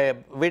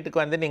வீட்டுக்கு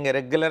வந்து நீங்கள்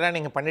ரெகுலராக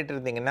நீங்கள் பண்ணிட்டு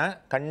இருந்தீங்கன்னா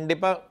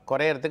கண்டிப்பாக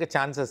குறையிறதுக்கு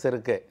சான்சஸ்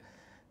இருக்குது.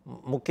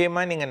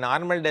 முக்கியமாக நீங்கள்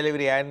நார்மல்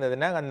டெலிவரி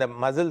ஆயிருந்ததுன்னா அந்த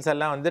மசில்ஸ்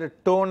எல்லாம் வந்து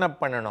டோன்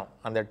அப் பண்ணணும்.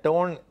 அந்த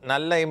டோன்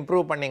நல்லா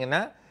இம்ப்ரூவ்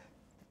பண்ணிங்கன்னா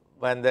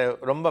அந்த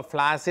ரொம்ப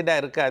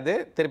ஃப்ளாசிடாக இருக்காது,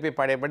 திருப்பி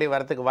பழையபடி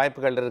வரத்துக்கு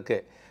வாய்ப்புகள்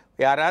இருக்குது.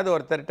 யாராவது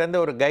ஒருத்தர்கிட்ட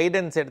ஒரு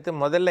கைடன்ஸ் எடுத்து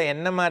முதல்ல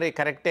என்ன மாதிரி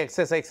கரெக்ட்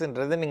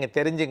எக்ஸசைஸ்ன்றது நீங்கள்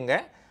தெரிஞ்சுங்க,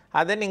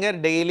 அதை நீங்கள்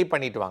டெய்லி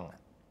பண்ணிட்டு வாங்க.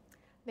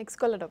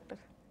 Next caller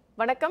doctor.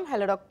 வணக்கம்.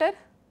 Hello doctor.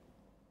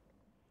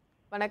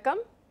 வணக்கம்.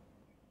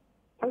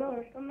 ஹலோ,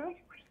 வணக்கம் மேம்.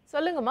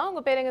 சொல்லுங்கம்மா,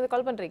 உங்க பேர் எங்க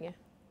கால் பண்றீங்க?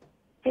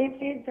 என்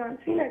பேர்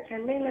ஜான்சி. நான்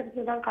சென்னையில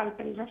இருந்து தான் கால்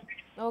பண்றேன்.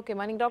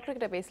 ஓகேம்மா, நீங்க டாக்டர்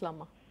கிட்ட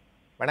பேசலாமா?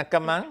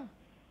 வணக்கம்மா.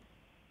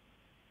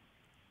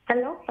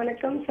 ஹலோ,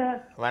 வணக்கம் சார்.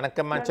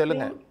 வணக்கம்மா,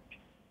 சொல்லுங்க.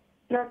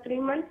 நான் 3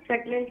 months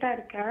பிரெக்னெண்டா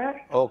இருக்கேன்.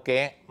 ஓகே,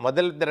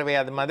 முதல் தடவை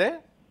அது மாதிரி?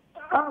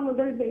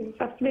 முதல் பேபி,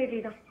 ஃபர்ஸ்ட் பேபி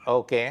தான்.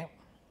 ஓகே.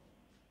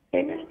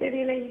 என்னன்னு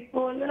தெரியல, இப்போ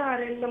வந்து நான்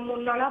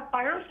 2-3 நாளா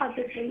பழம்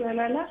சாப்பிட்டுட்டு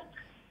இருந்ததுனால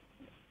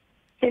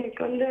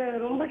எனக்கு வந்து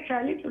ரொம்ப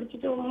சளி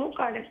பிடிச்சிட்டு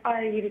மூக்கு அடைப்பா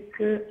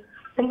இருக்கு.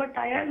 ரொம்ப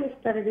டயர்ட்னஸ்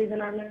தருது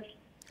இதனால.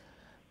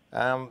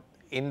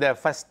 இந்த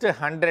ஃபஸ்ட்டு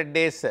 100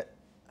 days,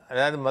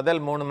 அதாவது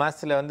முதல் 3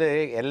 மாதத்தில் வந்து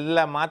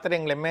எல்லா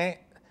மாத்திரைங்களுமே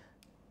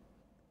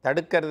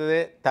தடுக்கிறது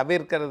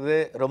தவிர்க்கிறது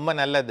ரொம்ப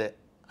நல்லது.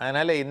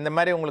 அதனால் இந்த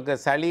மாதிரி உங்களுக்கு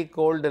சளி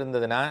கோல்டு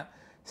இருந்ததுன்னா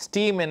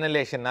ஸ்டீம்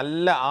இன்ஹலேஷன்,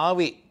 நல்ல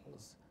ஆவி,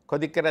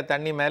 கொதிக்கிற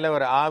தண்ணி மேலே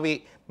ஒரு ஆவி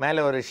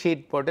மேலே ஒரு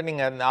ஷீட் போட்டு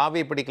நீங்கள் அந்த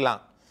ஆவி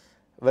பிடிக்கலாம்.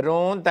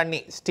 வெறும் தண்ணி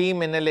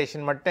ஸ்டீம்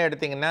இன்ஹலேஷன் மட்டும்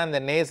எடுத்திங்கன்னா அந்த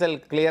நேசல்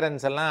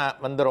கிளியரன்ஸ் எல்லாம்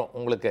வந்துடும்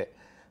உங்களுக்கு.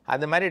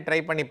 அது மாதிரி ட்ரை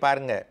பண்ணி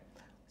பாருங்கள்.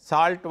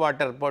 சால்ட்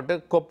வாட்டர் போட்டு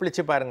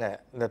கொப்பளிச்சு பாருங்கள்,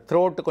 இந்த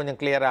த்ரோட்டு கொஞ்சம்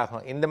கிளியர்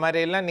ஆகும். இந்த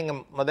மாதிரியெல்லாம்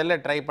நீங்கள் முதல்ல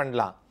ட்ரை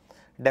பண்ணலாம்.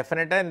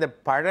 டெஃபினட்டாக இந்த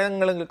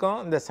பழங்களுக்கும்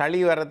இந்த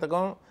சளி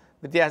வர்றதுக்கும்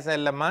வித்தியாசம்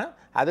இல்லைம்மா,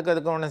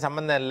 அதுக்கும் ஒன்றும்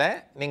சம்மந்தம் இல்லை.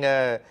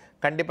 நீங்கள்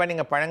கண்டிப்பாக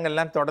நீங்கள்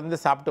பழங்கள்லாம் தொடர்ந்து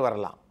சாப்பிட்டு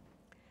வரலாம்.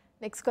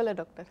 Next caller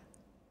doctor.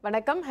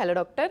 வணக்கம். Hello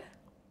doctor.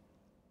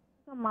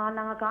 அம்மா,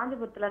 நாங்க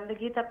காஞ்சிபுரத்துல இருந்து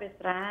கீதா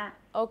பேசுறேன்.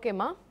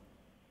 ஓகேம்மா.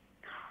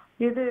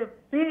 இது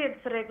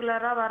பீரியட்ஸ்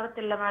ரெகுலரா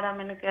வரதில்லை மேடம்.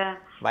 எனக்கு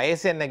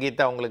வயசு என்ன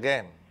கீதா உங்களுக்கு?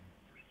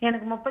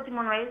 எனக்கு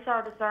 33 வயசு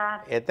ஆகுது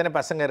சார். எத்தனை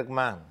பசங்க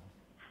இருக்குமா?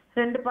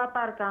 2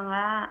 பாப்பா இருக்காங்க.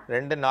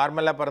 2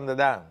 நார்மலாக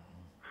பிறந்ததா?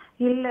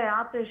 இல்ல,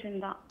 ஆப்ரேஷன்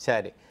தான்.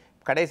 சரி,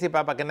 கடைசி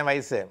பாப்பாக்கு என்ன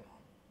வயசு?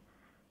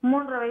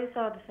 3.5 வயசு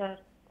ஆகுது சார்.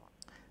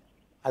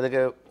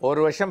 அதுக்கு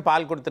 1 வருஷம்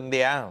பால்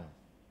கொடுத்துருந்தியா?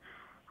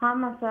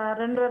 ஆமா சார்,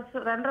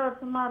 2.5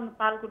 வருஷமா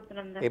பால்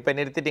கொடுத்துருந்தேன். இப்போ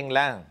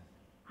நிறுத்திட்டீங்களா?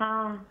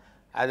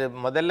 அது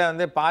முதல்ல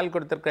வந்து பால்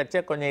கொடுத்துருக்கச்ச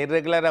கொஞ்சம்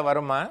இர்ரெகுலராக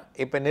வருமா,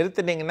 இப்போ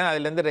நிறுத்திட்டிங்கன்னா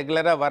அதுலேருந்து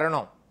ரெகுலராக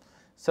வரணும்.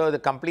 ஸோ அது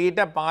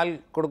கம்ப்ளீட்டாக பால்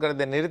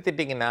கொடுக்குறத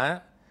நிறுத்திட்டிங்கன்னா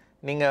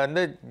நீங்கள்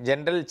வந்து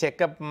ஜென்ரல்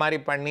செக்கப் மாதிரி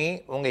பண்ணி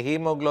உங்கள்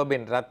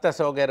ஹீமோக்ளோபின் ரத்த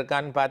சோகை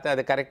இருக்கான்னு பார்த்து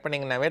அதை கரெக்ட்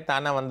பண்ணிங்கன்னாவே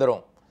தானே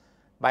வந்துடும்.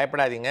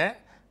 பயப்படாதீங்க.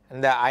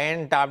 இந்த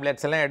அயன்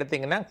டேப்லெட்ஸ் எல்லாம்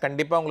எடுத்திங்கன்னா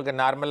கண்டிப்பாக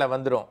உங்களுக்கு நார்மலாக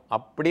வந்துடும்.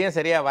 அப்படியே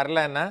சரியாக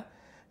வரலன்னா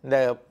இந்த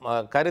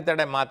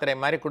கருத்தடை மாத்திரை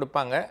மாதிரி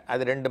கொடுப்பாங்க,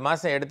 அது 2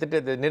 மாதம் எடுத்துகிட்டு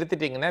இது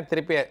நிறுத்திட்டிங்கன்னா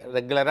திருப்பி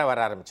ரெகுலராக வர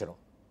ஆரம்பிச்சிடும்.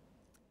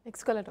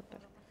 Next caller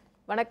doctor.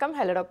 வணக்கம்.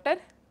 Hello doctor.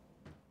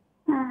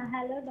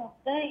 ஹலோ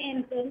டாக்டர்,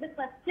 எனக்கு வந்து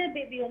ஃபர்ஸ்ட்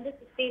பேபி வந்து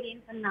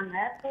சிசேரியன் பண்ணாங்க.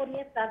 4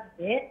 years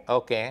ஆகுது.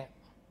 ஓகே.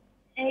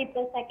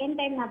 இப்போ செகண்ட்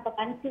டைம் நான் இப்போ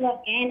கன்சீவ்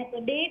இருக்கேன்.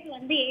 எனக்கு டேட்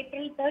வந்து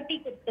April 30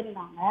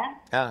 கொடுத்துருந்தாங்க.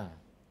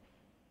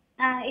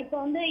 இப்போ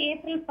வந்து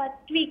April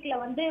 1st வீக்ல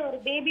வந்து ஒரு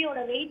பேபியோட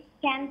வெயிட்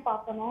ஸ்கேன்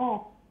பார்க்கணும்.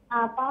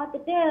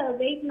 பார்த்துட்டு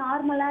வெயிட்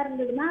நார்மலா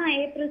இருந்ததுன்னா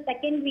April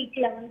 2nd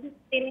வீக்ல வந்து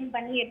சிசேரியன்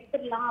பண்ணி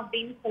எடுத்துடலாம்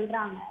அப்படின்னு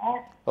சொல்றாங்க.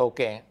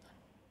 ஓகே.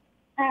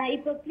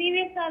 இப்போ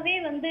ப்ரீவியஸாவே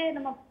வந்து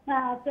நம்ம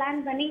பிளான்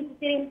பண்ணி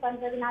சிசேரியன்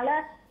பண்றதுனால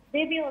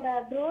பேபியோட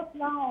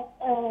க்ரோத்லாம்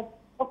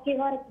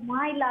ஓகேவா இருக்குமா,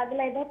 இல்ல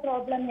அதுல ஏதோ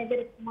ப்ராப்ளம் எது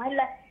இருக்குமா,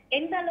 இல்ல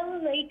எந்த அளவு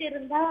வெயிட்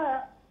இருந்தா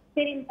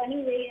சிசேரியன் பண்ணி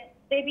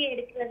பேபியை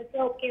எடுக்கிறதுக்கு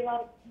ஓகேவா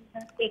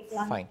இருக்குன்னு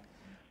கேட்கலாம்.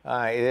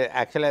 இது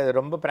ஆக்சுவலாக இது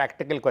ரொம்ப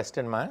ப்ராக்டிக்கல்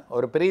கொஸ்டின்மா.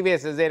 ஒரு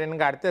ப்ரீவியஸ்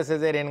சிசேரியனுக்கு அடுத்த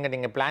சிசேரியனுக்கு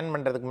நீங்கள் பிளான்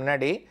பண்ணுறதுக்கு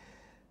முன்னாடி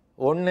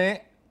 1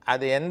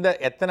 அது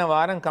எத்தனை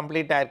வாரம்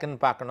கம்ப்ளீட் ஆயிருக்குன்னு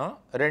பார்க்கணும்.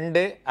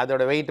 2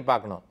 அதோட வெயிட்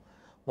பார்க்கணும்.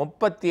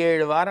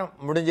 37 வாரம்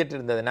முடிஞ்சிட்டு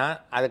இருந்ததுன்னா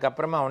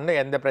அதுக்கப்புறமா ஒன்றும்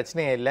எந்த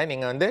பிரச்சனையும் இல்லை,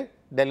 நீங்கள் வந்து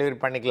டெலிவரி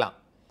பண்ணிக்கலாம்.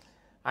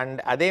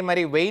 அண்ட் அதே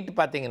மாதிரி வெயிட்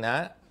பார்த்தீங்கன்னா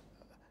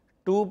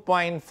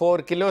 2.4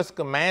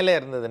 கிலோஸ்க்கு மேலே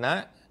இருந்ததுன்னா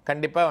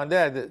கண்டிப்பாக வந்து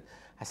அது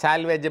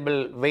சால்வேஜபிள்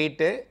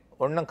வெயிட்டு,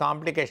 ஒன்றும்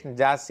காம்ப்ளிகேஷன்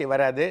ஜாஸ்தி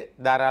வராது,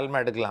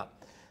 தாராளமாக எடுக்கலாம்.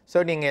 ஸோ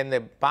நீங்கள் இந்த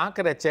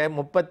பார்க்குறச்ச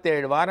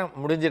 37 வாரம்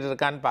முடிஞ்சிட்டு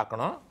இருக்கான்னு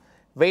பார்க்கணும்.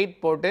 வெயிட்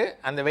போட்டு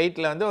அந்த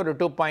வெயிட்டில் வந்து ஒரு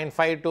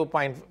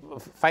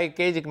 2.5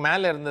 kgக்கு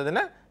மேலே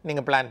இருந்ததுன்னா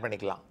நீங்கள் பிளான்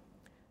பண்ணிக்கலாம்.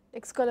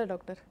 Next caller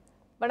doctor.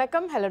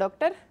 வணக்கம். Hello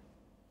doctor.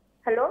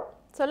 ஹலோ,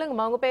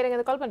 சொல்லுங்கம்மா, உங்க பேர்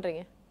எங்க கால்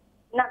பண்றீங்க?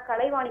 நான்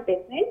கலைவாணி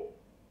பேசுறேன்.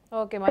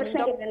 ஓகேம்மா,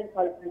 நீங்க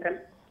கால் பண்றேன்.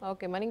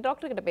 ஓகேம்மா, நீங்க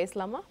டாக்டர் கிட்ட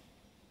பேசலாமா?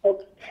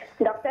 Okay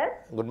doctor.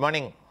 Good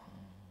morning.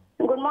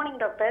 Good morning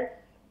doctor.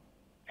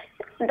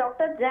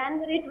 Doctor,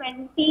 January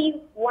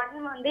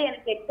 21 வந்து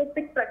எனக்கு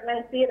எக்ஸசிக்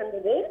பிரெக்னன்சி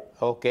இருந்தது.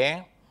 ஓகே.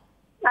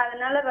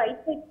 அதனால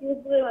ரைட் சைட்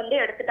டியூப் வந்து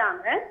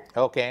எடுத்துட்டாங்க.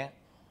 ஓகே.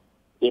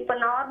 இப்போ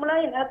நார்மலா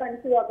என்ன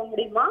கன்சீவ் ஆக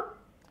முடியுமா?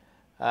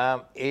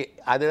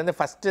 அது வந்து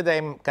ஃபஸ்ட்டு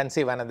டைம்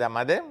கன்சீவ்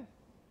ஆனதாம்மா அது?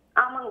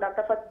 ஆமாங்க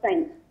டாக்டர், ஃபர்ஸ்ட்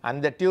டைம்.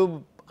 அந்த டியூப்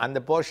அந்த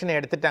போர்ஷனை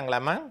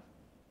எடுத்துட்டாங்களாம்மா?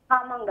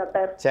 ஆமாங்க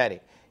டாக்டர். சரி,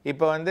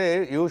 இப்போ வந்து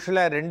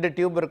யூஸ்வலாக 2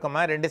 டியூப்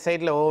இருக்குமா, 2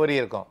 சைடில் ஓவரி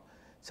இருக்கும்.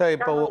 ஸோ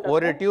இப்போ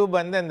ஒரு டியூப்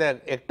வந்து அந்த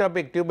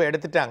எக்டோபிக் டியூப்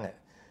எடுத்துட்டாங்க.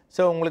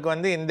 ஸோ உங்களுக்கு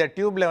வந்து இந்த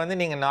டியூப்பில் வந்து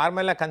நீங்கள்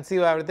நார்மலாக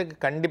கன்சீவ் ஆகிறதுக்கு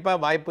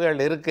கண்டிப்பாக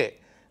வாய்ப்புகள் இருக்குது.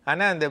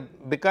 ஆனால் அந்த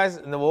பிகாஸ்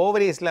இந்த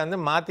ஓவரிஸில் வந்து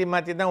மாற்றி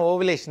மாற்றி தான்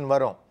ஓவுலேஷன்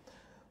வரும்.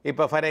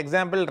 இப்போ ஃபார்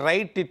எக்ஸாம்பிள்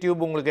ரைட்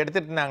டியூப் உங்களுக்கு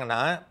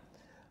எடுத்துட்டாங்கன்னா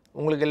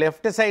உங்களுக்கு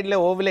லெஃப்ட் சைடில்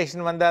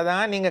ஓவுலேஷன் வந்தால்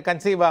தான் நீங்கள்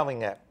கன்சீவ்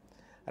ஆவீங்க.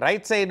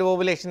 ரைட் சைடு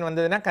ஓவுலேஷன்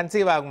வந்ததுன்னா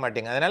கன்சீவ் ஆக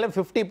மாட்டீங்க. அதனால்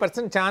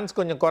 50% சான்ஸ்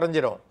கொஞ்சம்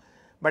குறைஞ்சிரும்.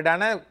 பட்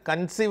ஆனால்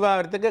கன்சீவ்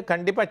ஆகிறதுக்கு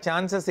கண்டிப்பாக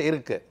சான்சஸ்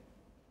இருக்குது.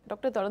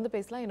 டாக்டர் தொடர்ந்து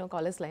பேசலாம், இன்னும்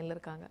காலேஜ் லைனில்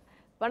இருக்காங்க.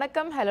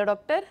 வணக்கம். Hello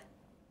doctor.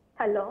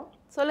 ஹலோ,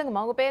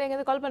 சொல்லுங்கம்மா, உங்கள் பேர்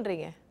எங்கேருந்து கால்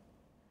பண்ணுறீங்க?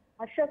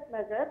 அசோக்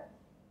நகர்.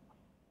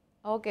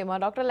 ஓகேம்மா,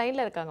 டாக்டர்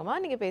லைனில் இருக்காங்கம்மா,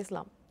 நீங்கள்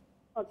பேசலாம்.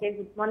 Okay,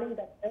 good morning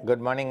doctor.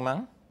 Good மார்னிங்மா.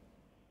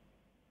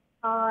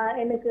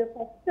 எனக்கு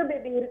ஃபர்ஸ்ட்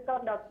பேபி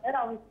இருக்கான் டாக்டர்,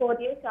 அவனுக்கு 4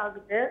 இயர்ஸ்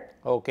ஆகுது.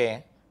 ஓகே.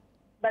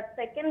 பட்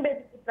செகண்ட்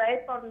பேபிக்கு ட்ரை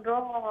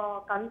பண்றோம்,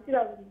 கன்சீவ்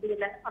ஆக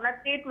முடியல. ஆனா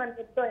ட்ரீட்மெண்ட்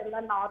எடுத்தோம்,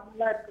 எல்லாம்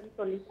நார்மலா இருக்குன்னு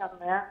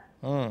சொல்லிட்டாங்க.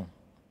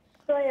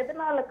 ஸோ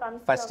எதனால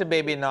கன்சீவ்? ஃபர்ஸ்ட்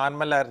பேபி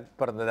நார்மலாக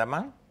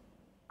பிறந்ததாம்மா?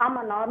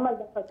 ஆமா, நார்மல்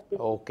தான் ஃபர்ஸ்ட்.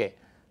 ஓகே.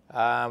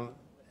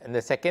 இந்த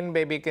செகண்ட்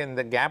பேபிக்கு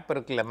இந்த கேப்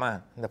இருக்குல்லம்மா,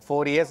 இந்த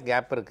 4 இயர்ஸ்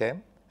கேப் இருக்குது,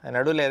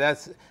 நடுவில்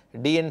ஏதாவது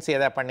டிஎன்சி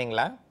ஏதாவது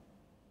பண்ணிங்களா?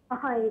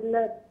 இல்ல.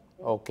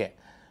 ஓகே.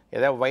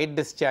 ஏதாவது ஒயிட்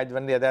டிஸ்சார்ஜ்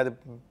வந்து ஏதாவது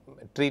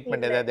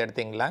ட்ரீட்மெண்ட் ஏதாவது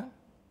எடுத்தீங்களா?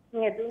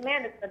 எதுவுமே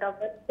எடுக்கல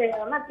டாக்டர்.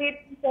 ஆனா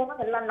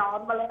ட்ரீட்மெண்ட் எல்லாம்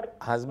நார்மலா இருக்கு.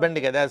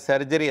 ஹஸ்பண்டுக்கு ஏதாவது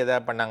சர்ஜரி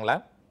ஏதாவது பண்ணாங்களா?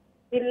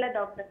 இல்ல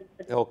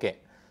டாக்டர். ஓகே.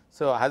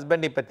 ஸோ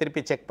ஹஸ்பண்ட் இப்போ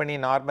திருப்பி செக் பண்ணி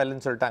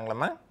நார்மல்னு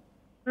சொல்லிட்டாங்களாம்மா?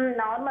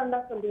 நார்மல்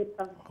தான்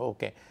சொல்லியிருக்காங்க.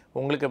 ஓகே.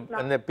 உங்களுக்கு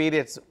அந்த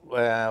பீரியட்ஸ்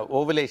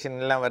ஓவுலேஷன்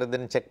எல்லாம்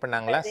வருதுன்னு செக்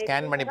பண்ணாங்களா?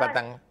 ஸ்கேன் பண்ணி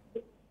பார்த்தாங்க?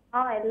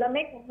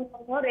 எல்லாமே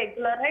கொஞ்சம்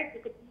ரெகுலரா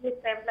இதுக்கு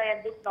பீரியட் டைம்ல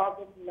எந்த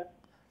ப்ராப்ளம் இல்லை.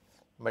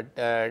 பட்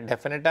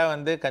டெஃபினட்டாக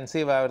வந்து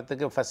கன்சீவ்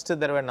ஆகிறதுக்கு ஃபஸ்ட்டு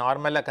தடவை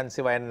நார்மலாக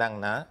கன்சீவ்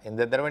ஆயிருந்தாங்கன்னா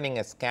இந்த தடவை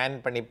நீங்கள் ஸ்கேன்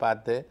பண்ணி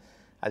பார்த்து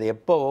அது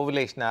எப்போ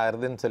ஓவுலேஷன்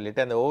ஆகுதுன்னு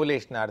சொல்லிவிட்டு அந்த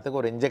ஓவுலேஷன்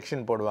ஆகிறதுக்கு ஒரு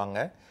இன்ஜெக்ஷன்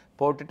போடுவாங்க.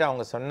 போட்டுட்டு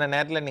அவங்க சொன்ன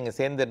நேரத்தில் நீங்கள்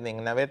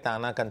சேர்ந்துருந்தீங்கன்னாவே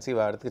தானாக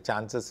கன்சீவ் ஆகிறதுக்கு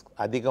சான்சஸ்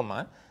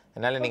அதிகமாக.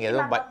 அதனால் நீங்கள்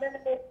எதுவும்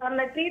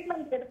அந்த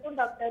ட்ரீட்மெண்ட் எடுக்கும்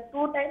டாக்டர்.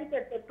 2 டைம்ஸ்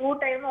எடுத்து 2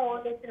 டைம்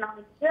ஓவுலேஷன்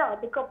ஆகிட்டு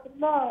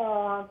அதுக்கப்புறமா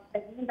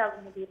பிரெக்னென்ட் ஆக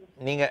முடியும்.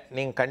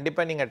 நீங்கள்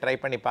கண்டிப்பாக நீங்கள் ட்ரை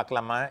பண்ணி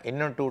பார்க்கலாமா?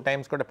 இன்னும் 2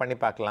 டைம்ஸ் கூட பண்ணி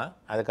பார்க்கலாம்.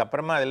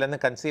 அதுக்கப்புறமா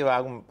அதுலேருந்து கன்சீவ்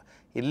ஆகும்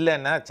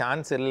இல்லைன்னா,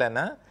 சான்ஸ்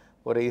இல்லைன்னா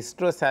ஒரு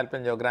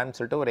ஹிஸ்ட்ரோசால்பெஞ்சோகிராம்னு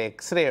சொல்லிட்டு ஒரு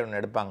எக்ஸ்ரே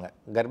ஒன்று எடுப்பாங்க,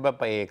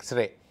 கர்ப்பப்பை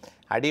எக்ஸ்ரே.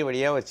 அடி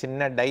வழியாக ஒரு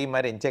சின்ன டை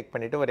மாதிரி இன்ஜெக்ட்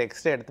பண்ணிவிட்டு ஒரு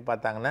எக்ஸ்ரே எடுத்து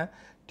பார்த்தாங்கன்னா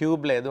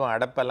டியூப்பில் எதுவும்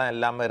அடப்பெல்லாம்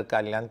இல்லாமல் இருக்கா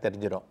இல்லையான்னு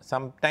தெரிஞ்சிடும்.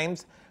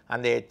 சம்டைம்ஸ்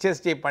அந்த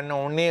ஹெச்எஸ்டி பண்ண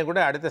உடனே கூட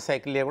அடுத்த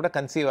சைக்கிள்லேயே கூட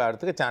கன்சீவ்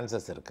ஆகிறதுக்கு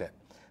சான்சஸ் இருக்குது.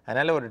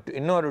 அதனால்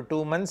இன்னொரு 2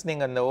 months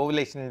நீங்கள் அந்த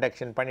ஓவுலேஷன்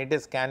இண்டக்ஷன் பண்ணிவிட்டு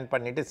ஸ்கேன்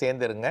பண்ணிவிட்டு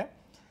சேர்ந்துருங்க.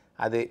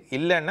 அது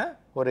இல்லைன்னா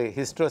ஒரு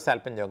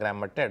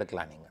ஹிஸ்ட்ரோசால்பெஞ்சோகிராம் மட்டும்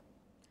எடுக்கலாம் நீங்கள்.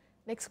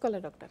 Next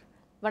caller doctor.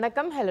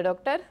 வணக்கம். Hello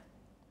doctor.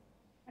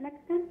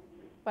 வணக்கம்.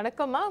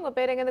 வணக்கம்மா, உங்கள்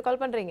பேர் எங்கேருந்து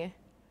கால் பண்ணுறீங்க?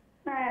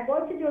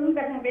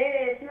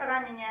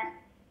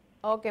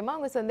 ஓகேம்மா,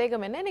 உங்கள்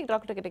சந்தேகம் என்ன? இன்னைக்கு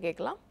டாக்டர் கிட்ட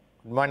கேட்கலாம்.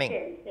 Good morning.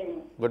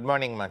 குட்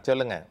மார்னிங்மா,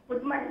 சொல்லுங்கள்.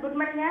 Good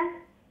மார்னிங்க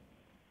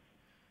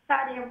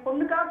sir. என்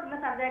பொண்ணுக்காக சின்ன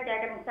சந்தேகம்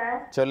கேட்குறேங்க சார்.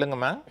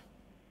 சொல்லுங்கம்மா.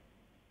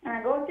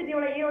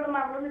 கோசிட்டியோட ஈரோடு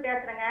மாவட்டம்னு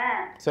பேசுறேங்க.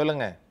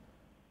 சொல்லுங்க.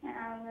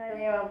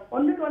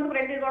 பொண்ணுக்கு வந்து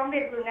 2 குழந்தை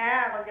இருக்குதுங்க.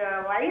 கொஞ்சம்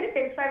வயிறு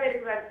பெருசாவே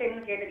இருக்குது,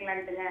 அடுத்து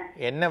கேட்டுக்கலான்ட்டுங்க.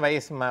 என்ன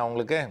வயசுமா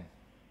உங்களுக்கு?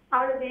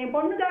 அவளுக்கு என்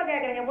பொண்ணுக்காக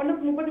கேட்குறேங்க.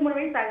 பொண்ணுக்கு 33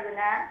 வயசு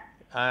ஆகுதுங்க.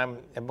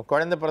 இப்போ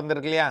குழந்தை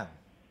பிறந்திருக்கு இல்லையா?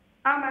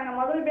 ஆமாங்க.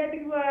 முதல்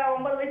பேத்துக்கு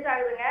 9 வயசு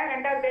ஆகுதுங்க.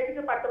 2வது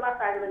பேத்துக்கு 10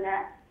 மாசம் ஆகுதுங்க.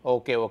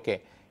 Okay okay.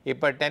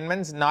 இப்போ 10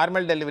 months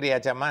நார்மல் டெலிவரி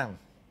ஆச்சாம்மா?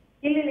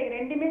 இல்லை,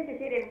 ரெண்டுமே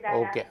சிசேரியன் தாங்க.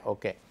 Okay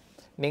okay.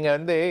 நீங்கள்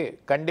வந்து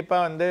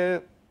கண்டிப்பாக வந்து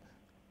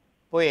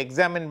போய்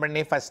எக்ஸாமின்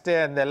பண்ணி ஃபஸ்ட்டு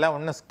அதெல்லாம்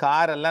ஒன்றும்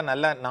ஸ்கார் எல்லாம்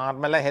நல்லா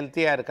நார்மலாக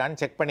ஹெல்த்தியாக இருக்கான்னு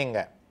செக் பண்ணிங்க.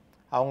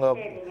 அவங்க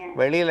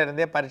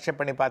வெளியிலேருந்தே பரீட்சை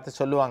பண்ணி பார்த்து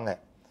சொல்லுவாங்க.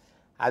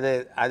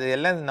 அது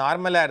எல்லாம்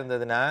நார்மலாக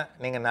இருந்ததுன்னா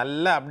நீங்கள்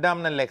நல்லா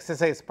அப்டாமினல்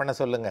எக்ஸசைஸ் பண்ண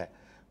சொல்லுங்கள்.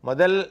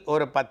 முதல்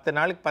ஒரு 10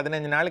 நாளைக்கு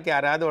 15 நாளைக்கு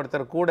யாராவது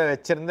ஒருத்தர் கூட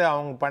வச்சுருந்து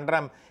அவங்க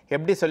பண்ணுற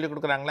எப்படி சொல்லிக்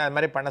கொடுக்குறாங்களோ அது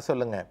மாதிரி பண்ண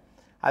சொல்லுங்கள்.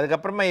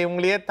 அதுக்கப்புறமா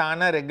இவங்களையே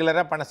தானாக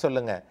ரெகுலராக பண்ண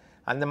சொல்லுங்கள்.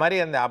 அந்த மாதிரி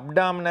அந்த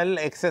அப்டாமினல்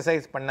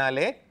எக்ஸசைஸ்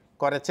பண்ணாலே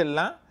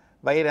குறைச்சிடலாம்.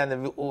 வயிறு அந்த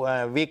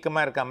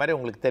வீக்கமாக இருக்க மாதிரி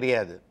உங்களுக்கு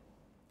தெரியாது.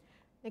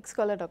 Next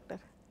caller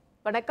doctor.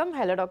 வணக்கம்.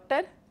 Hello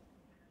doctor.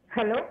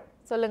 ஹலோ,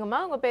 சொல்லுங்கம்மா,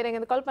 உங்கள் பேர்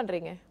எங்கேருந்து கால்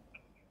பண்ணுறீங்க?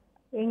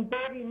 எங்க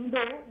பேர்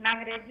இந்து.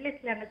 நாங்க ரெட்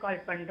லிஸ்ட்ல இருந்து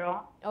கால்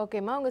பண்றோம்.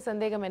 ஓகேம்மா, உங்கள்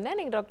சந்தேகம் என்ன?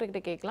 நீங்கள் டாக்டர்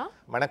கிட்ட கேட்கலாம்.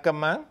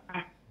 வணக்கம்மா.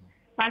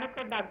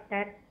 வணக்கம்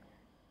டாக்டர்.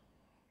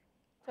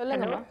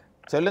 சொல்லுங்கம்மா.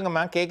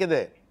 சொல்லுங்கம்மா,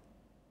 கேட்குது.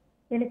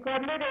 எனக்கு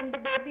வந்து 2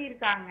 பேபி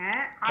இருக்காங்க.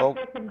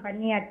 ஆபரேஷன்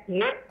பண்ணியாச்சு.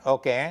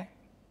 ஓகே.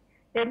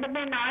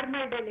 2மே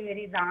நார்மல்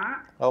டெலிவரி தான்.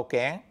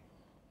 ஓகே.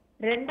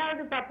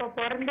 2வது பாப்பா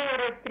பிறந்து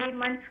ஒரு 3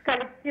 months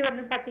கழிச்சு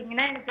வந்து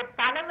பாத்தீங்கன்னா எனக்கு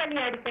தலைவலி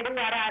அடிக்கடி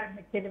வர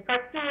ஆரம்பிச்சது.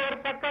 ஃபர்ஸ்ட் ஒரு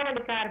பக்கம்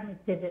வலிக்க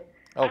ஆரம்பிச்சது.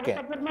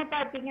 அதுக்கப்புறமா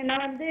பாத்தீங்கன்னா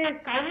வந்து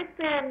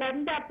கழுத்துல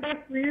இருந்து அப்படியே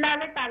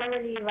ஃபுல்லாவே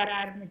தலைவலி வர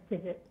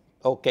ஆரம்பிச்சது.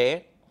 ஓகே.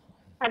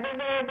 அது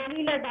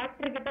வெளியில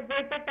டாக்டர் கிட்ட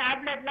போயிட்டு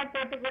டேப்லெட் எல்லாம்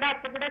போட்டு கூட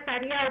அப்ப கூட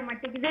சரியாக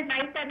மாட்டேங்குது.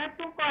 நைட் ஆனா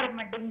தூக்கம் வர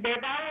மாட்டேங்குது.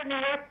 ஏதாவது ஒண்ணு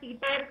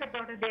யோசிச்சுக்கிட்டே இருக்க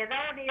தோணுது.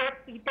 ஏதாவது ஒண்ணு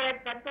யோசிச்சுக்கிட்டே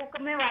இருக்க,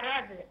 தூக்கமே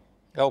வராது.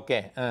 ஓகே.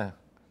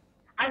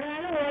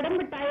 அதனால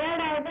உடம்பு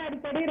டயர்ட் ஆகுது.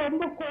 அடிக்கடி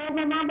ரொம்ப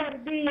கோபமா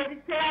வருது,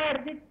 எரிச்சலா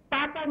வருது.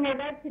 பாப்பாங்க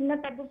ஏதாவது சின்ன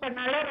தப்பு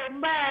பண்ணாலும்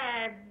ரொம்ப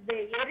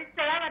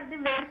எரிச்சலா வருது,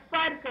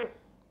 வெறுப்பா இருக்கு.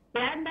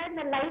 ஏன்டா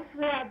இந்த லைஃப்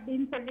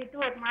அப்படின்னு சொல்லிட்டு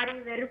ஒரு மாதிரி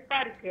வெறுப்பா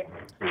இருக்கு.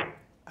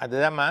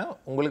 அதுதான்மா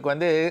உங்களுக்கு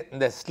வந்து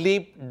இந்த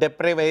ஸ்லீப்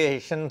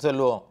டெப்ரைவேஷன்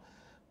சொல்லுவோம்.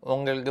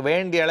 உங்களுக்கு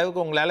வேண்டிய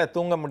அளவுக்கு உங்களால்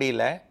தூங்க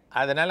முடியல,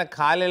 அதனால்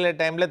காலையில்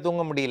டைமில்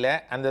தூங்க முடியல,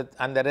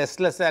 அந்த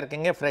ரெஸ்ட்லெஸ்ஸாக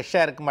இருக்கீங்க,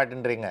 ஃப்ரெஷ்ஷாக இருக்க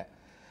மாட்டேன்றீங்க.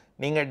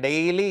 நீங்கள்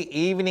டெய்லி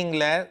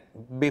ஈவினிங்கில்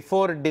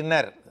பிஃபோர்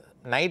டின்னர்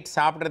நைட்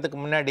சாப்பிட்றதுக்கு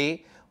முன்னாடி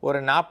ஒரு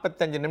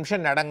 45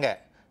 நிமிஷம்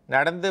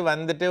நடந்து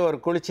வந்துட்டு ஒரு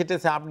குளிச்சுட்டு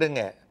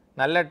சாப்பிடுங்க.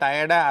 நல்ல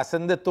டயர்டாக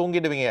அசந்து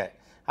தூங்கிடுவீங்க.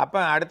 அப்போ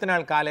அடுத்த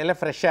நாள் காலையில்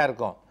ஃப்ரெஷ்ஷாக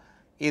இருக்கும்.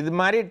 இது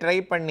மாதிரி ட்ரை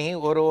பண்ணி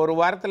ஒரு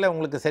வாரத்தில்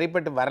உங்களுக்கு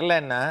சரிப்பட்டு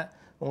வரலன்னா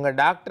உங்கள்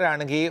டாக்டரை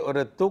அணுகி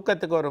ஒரு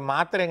தூக்கத்துக்கு ஒரு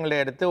மாத்திரைங்களை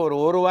எடுத்து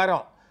ஒரு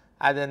வாரம்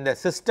அது இந்த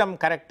சிஸ்டம்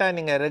கரெக்டாக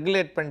நீங்கள்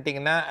ரெகுலேட்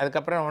பண்ணிட்டீங்கன்னா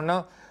அதுக்கப்புறம்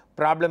ஒன்றும்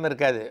ப்ராப்ளம்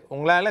இருக்காது.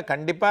 உங்களால்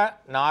கண்டிப்பாக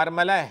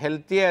நார்மலாக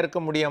ஹெல்த்தியாக இருக்க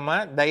முடியுமா,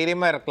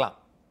 தைரியமாக இருக்கலாம்.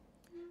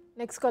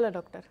 Next caller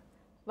doctor.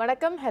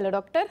 வணக்கம். Hello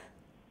doctor.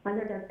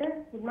 Hello doctor,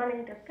 good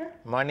morning doctor.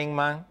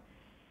 மார்னிங்மா.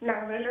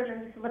 நான்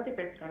வேலூர்லேருந்து சுமத்தி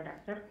பேசுகிறேன்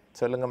டாக்டர்.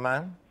 சொல்லுங்கம்மா.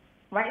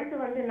 வயசு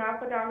வந்து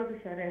 40 ஆகுது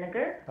சார்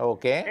எனக்கு.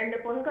 ஓகே. 2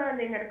 பொன்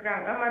குழந்தைங்க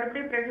இருக்கிறாங்க.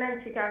 மறுபடியும்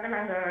ப்ரெக்னன்சிக்காக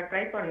நாங்கள்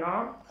ட்ரை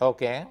பண்ணோம்.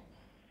 ஓகே.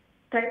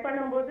 ட்ரை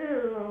பண்ணும்போது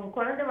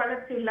குழந்தை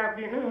வளர்ச்சி இல்லை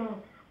அப்படின்னு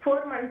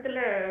 4 மந்த்தில்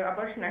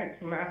அபார்ஷன்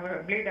ஆயிடுச்சு மேம்,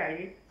 ப்ளீட்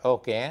ஆகி.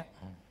 ஓகே.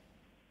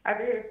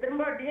 அது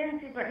திரும்ப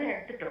டிஎன்சி பண்ணி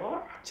எடுத்துட்டோம்.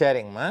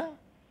 சரிங்கம்மா.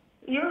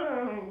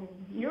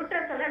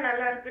 யூட்ரஸ் எல்லாம்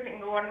நல்லா இருக்கு,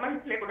 நீங்கள் 1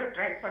 மந்த்லேயே கூட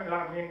ட்ரை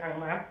பண்ணலாம் அப்படின்னாங்க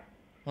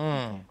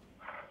மேம்.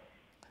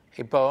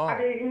 இப்போ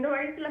அது இந்த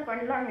வயசுல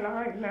பண்ணலாங்களா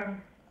இல்லை?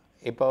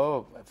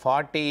 இப்போது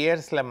 40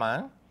 இயர்ஸ்லம்மா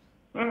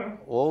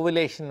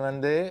ஓவுலேஷன்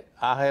வந்து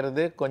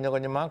ஆகிறது கொஞ்சம்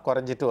கொஞ்சமாக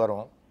குறைஞ்சிட்டு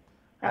வரும்.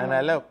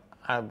 அதனால்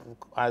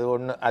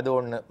அது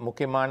ஒன்று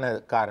முக்கியமான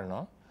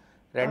காரணம்.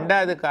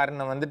 ரெண்டாவது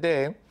காரணம் வந்துட்டு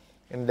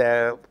இந்த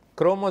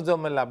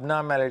குரோமோசோமல்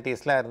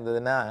அப்நார்மாலிட்டிஸ்லாம்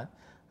இருந்ததுன்னா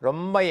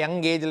ரொம்ப யங்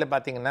ஏஜில்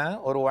பார்த்திங்கன்னா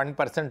ஒரு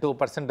 1%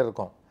 2%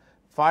 இருக்கும்.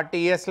 40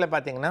 இயர்ஸில்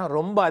பார்த்திங்கன்னா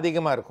ரொம்ப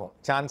அதிகமாக இருக்கும்,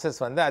 சான்சஸ்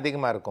வந்து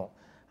அதிகமாக இருக்கும்.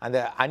 அந்த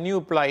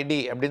அன்யூப்ளாய்டி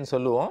அப்படின்னு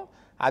சொல்லுவோம்,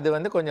 அது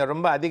வந்து கொஞ்சம்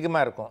ரொம்ப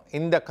அதிகமாக இருக்கும்.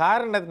 இந்த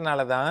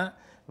காரணத்தினால தான்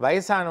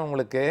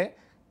வயசானவங்களுக்கு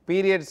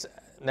பீரியட்ஸ்,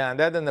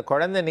 அதாவது அந்த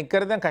குழந்தை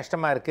நிற்கிறது தான்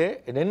கஷ்டமாக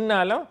இருக்குது,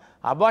 நின்னாலும்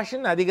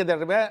அபார்ஷன் அதிக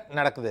தடவை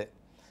நடக்குது.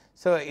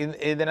 ஸோ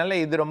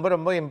இதனால் இது ரொம்ப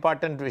ரொம்ப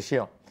இம்பார்ட்டண்ட்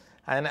விஷயம்.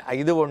 அதனால்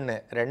இது ஒன்று.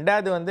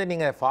 ரெண்டாவது வந்து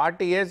நீங்கள்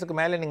 40 இயர்ஸுக்கு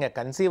மேலே நீங்கள்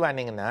கன்சீவ்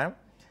ஆனீங்கன்னா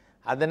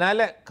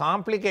அதனால்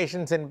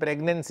காம்ப்ளிகேஷன்ஸ் இன்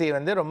ப்ரெக்னென்சி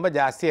வந்து ரொம்ப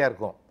ஜாஸ்தியாக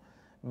இருக்கும்.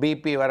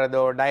 பிபி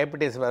வரதோ,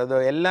 டயபெட்டிஸ் வரதோ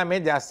எல்லாமே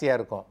ஜாஸ்தியாக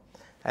இருக்கும்.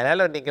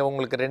 அதனால் நீங்கள்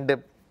உங்களுக்கு 2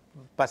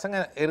 பசங்க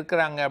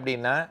இருக்கிறாங்க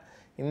அப்படின்னா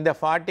இந்த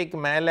 40க்கு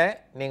மேலே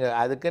நீங்கள்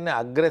அதுக்குன்னு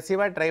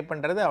அக்ரெசிவாக ட்ரை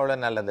பண்ணுறது அவ்வளோ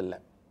நல்லதில்லை.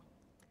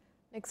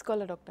 Next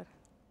caller doctor.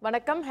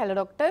 வணக்கம். Hello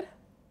doctor.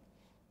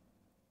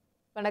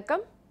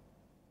 வணக்கம்.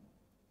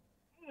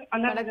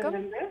 வணக்கம்.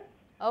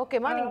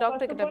 ஓகேம்மா, நீங்கள்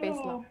டாக்டர் கிட்ட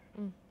பேசலாம்.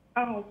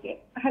 Okay.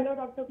 Hello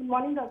doctor, good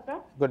morning doctor.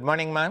 Good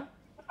morning ma'am.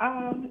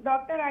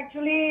 Doctor,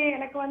 actually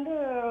எனக்கு வந்து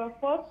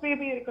ஃபர்ஸ்ட்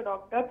பேபி இருக்கு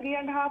டாக்டர்.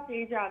 3.5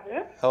 ஏஜ் ஆகுது.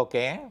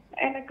 ஓகே.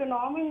 எனக்கு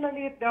நார்மல்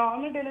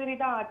டெலிவரி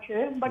தான் ஆச்சு.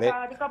 பட்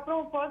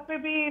அதுக்கப்புறம் ஃபர்ஸ்ட்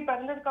பேபி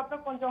பிறந்ததுக்கு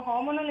அப்புறம் கொஞ்சம்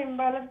ஹார்மோனல்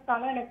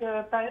இம்பேலன்ஸ்னால எனக்கு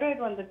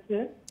தைராய்டு வந்துருச்சு.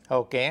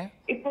 ஓகே.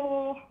 இப்போ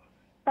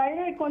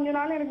தைராய்டு கொஞ்ச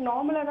நாள் எனக்கு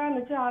நார்மலா தான்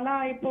இருந்துச்சு. ஆனா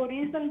இப்போ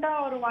ரீசெண்டா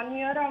ஒரு 1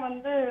 இயரா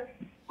வந்து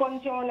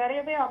கொஞ்சம்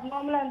நிறையவே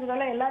அப்நார்மலா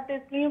இருந்ததால எல்லா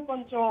டெஸ்ட்லயும்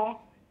கொஞ்சம்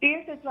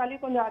டிஎஸ்ஹெச் வேல்யூ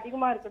கொஞ்சம்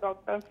அதிகமா இருக்கு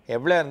டாக்டர்.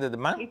 எவ்வளவு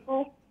இருந்ததுமா? இப்போ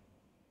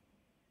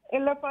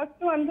இல்ல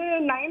ஃபர்ஸ்ட் வந்து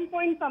 9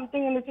 பாயிண்ட்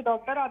சம்திங் இருந்துச்சு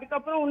டாக்டர்.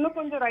 அதுக்கப்புறம் இன்னும்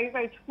கொஞ்சம் ரைஸ்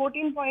ஆயிடுச்சு,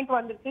 14 பாயிண்ட்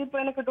வந்துருச்சு. இப்போ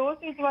எனக்கு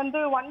டோசேஜ்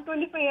வந்து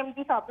 125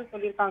 mg சாப்பிட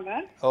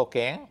சொல்லியிருக்காங்க.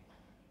 ஓகே.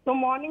 ஸோ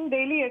மார்னிங்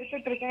டெய்லி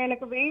எடுத்துட்டு இருக்கேன்.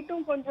 எனக்கு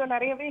வெயிட்டும் கொஞ்சம்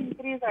நிறையவே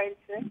இன்க்ரீஸ்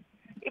ஆயிடுச்சு.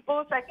 இப்போ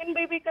செகண்ட்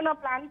பேபிக்கு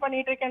நான் பிளான்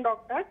பண்ணிட்டு இருக்கேன்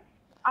டாக்டர்.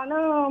 ஆனா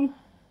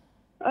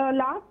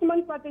லாஸ்ட்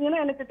மந்த்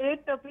பாத்தீங்கன்னா எனக்கு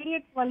டேட்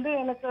பீரியட்ஸ் வந்து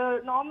எனக்கு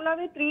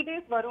நார்மலாவே 3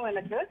 days வரும்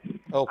எனக்கு.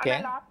 ஓகே.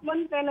 லாஸ்ட்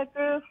மந்த்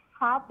எனக்கு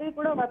half day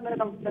கூட வரல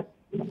டாக்டர்.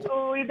 ஸோ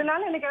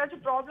இதனால எனக்கு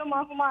ஏதாச்சும் ப்ராப்ளம்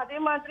ஆகுமா? அதே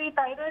மாதிரி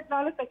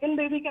தைராய்டுனால செகண்ட்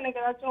பேபிக்கு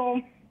எனக்கு ஏதாச்சும்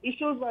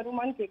இஷ்யூஸ்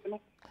வருமான்னு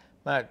கேட்கணும்.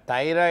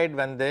 தைராய்டு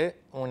வந்து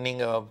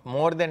நீங்கள்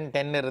மோர் தென்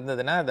 10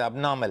 இருந்ததுன்னா அது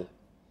அப்நார்மல்.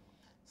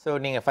 ஸோ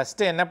நீங்கள்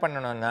ஃபஸ்ட்டு என்ன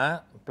பண்ணணும்னா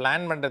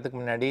பிளான் பண்ணுறதுக்கு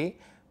முன்னாடி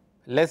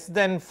லெஸ்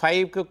தென்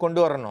 5க்கு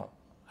கொண்டு வரணும்.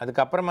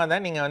 அதுக்கப்புறமா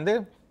தான் நீங்கள் வந்து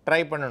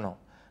ட்ரை பண்ணணும்.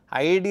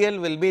 Ideal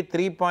will be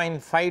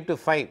 3.5 to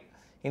 5.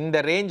 இந்த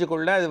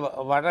ரேஞ்சுக்குள்ளே அது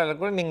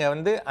வர்றதுக்குள்ள நீங்கள்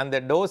வந்து அந்த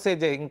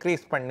டோசேஜை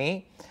இன்க்ரீஸ் பண்ணி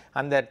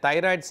அந்த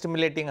thyroid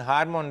stimulating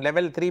hormone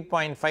level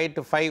 3.5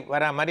 to 5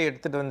 வர மாதிரி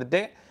எடுத்துகிட்டு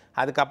வந்துட்டு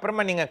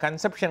அதுக்கப்புறமா நீங்கள்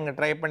கன்செப்ஷனுக்கு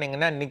ட்ரை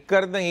பண்ணிங்கன்னா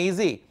நிற்கிறதும்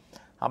ஈஸி,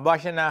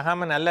 அபார்ஷன்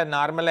ஆகாமல் நல்ல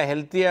நார்மலாக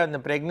ஹெல்த்தியாக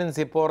அந்த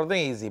ப்ரெக்னென்சி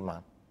போகிறதும் ஈஸிமா.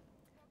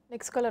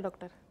 Next caller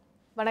doctor.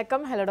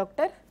 வணக்கம். Hello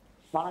doctor.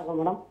 வணக்கம்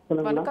மேடம்.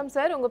 வணக்கம்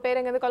சார். உங்கள் பேர்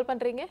எங்கேருந்து கால்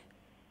பண்ணுறீங்க?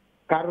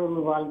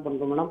 கரூர் கால்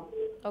பண்ணுறோம் மேடம்.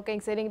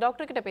 ஓகேங்க சார், நீங்கள்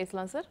டாக்டர் கிட்ட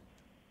பேசலாம் சார்.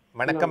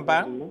 வணக்கம்ப்பா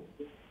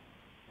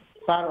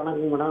சார்.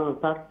 வணக்கம் மேடம்.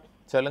 சார்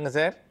சொல்லுங்கள்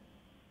சார்.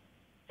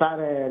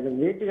 சார்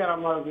வீட்டுக்கார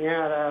அம்மா இருக்குங்க,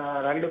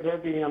 2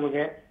 பேபிங்க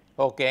நமக்கு.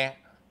 ஓகே.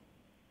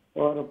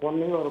 ஒரு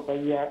பொண்ணு ஒரு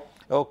பையன்.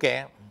 ஓகே.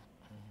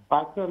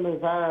 ஃபர்ஸ்ட் வந்து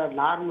சார்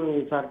நார்மல்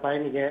சார்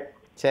பையனுக்கு.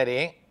 சரி.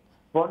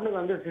 பொண்ணுக்கு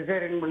வந்து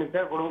சிசேரியன் பண்ணி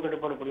சார் குடும்ப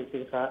கட்டுப்பாடு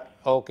பண்ணிச்சு சார்.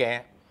 ஓகே.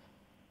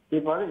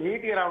 இப்போ வந்து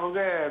வீட்டுக்கார அவங்க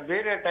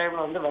பீரியட்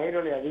டைமில் வந்து வயிறு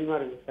வலி அதிகமாக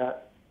இருக்குது சார்.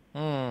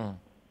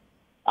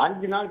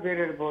 5 நாள்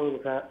பீரியட்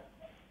போகுதுங்க சார்.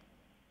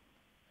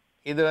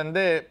 இது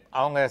வந்து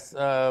அவங்க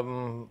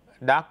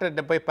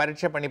டாக்டர்கிட்ட போய்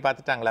பரீட்சை பண்ணி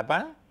பார்த்துட்டாங்களாப்பா?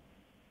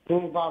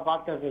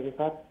 பார்த்துருக்கு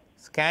சார்.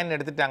 ஸ்கேன்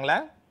எடுத்துட்டாங்களா?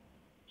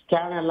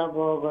 ஸ்கேன் எல்லாம்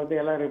பார்த்து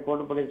எல்லாம்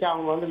ரிப்போர்ட் பண்ணிச்சு.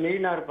 அவங்க வந்து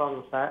லீனாக இருப்பாங்க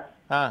சார்.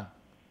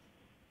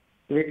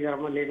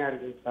 வீட்டுக்காரமா லீனாக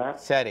இருக்குங்க சார்.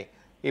 சரி,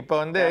 இப்போ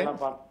வந்து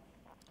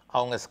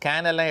அவங்க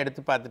ஸ்கேன் எல்லாம்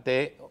எடுத்து பார்த்துட்டு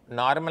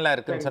நார்மலாக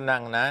இருக்குன்னு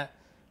சொன்னாங்கன்னா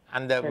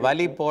அந்த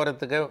வலி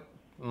போகிறதுக்கு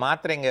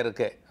மாத்திரைங்க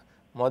இருக்குது.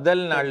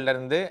 முதல்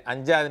நாள்லேருந்து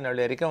 5ஆவது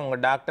நாள் வரைக்கும்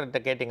உங்கள் டாக்டர்கிட்ட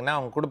கேட்டிங்கன்னா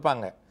அவங்க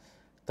கொடுப்பாங்க.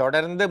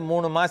 தொடர்ந்து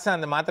 3 மாதம்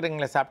அந்த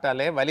மாத்திரைங்களை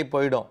சாப்பிட்டாலே வலி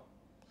போயிடும்.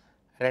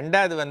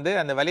 ரெண்டாவது வந்து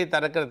அந்த வலி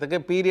திறக்கிறதுக்கு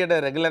பீரியடை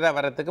ரெகுலராக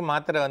வர்றதுக்கு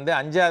மாத்திரை வந்து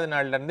 5ஆவது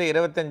நாள்லேருந்து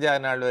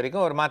 25ஆவது நாள்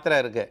வரைக்கும் ஒரு மாத்திரை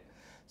இருக்குது.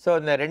 ஸோ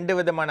இந்த 2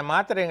 விதமான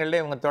மாத்திரைகளில்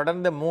இவங்க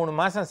தொடர்ந்து 3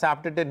 மாதம்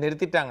சாப்பிட்டுட்டு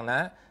நிறுத்திட்டாங்கன்னா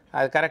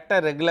அது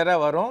கரெக்டாக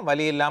ரெகுலராக வரும்,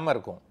 வலி இல்லாமல்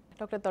இருக்கும்.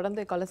 டாக்டர்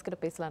தொடர்ந்து காலர்ஸ் கிட்ட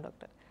பேசலாம்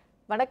டாக்டர்.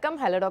 வணக்கம்.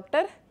 Hello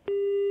doctor.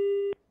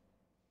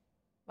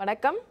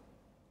 வணக்கம்.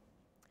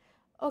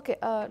 ஓகே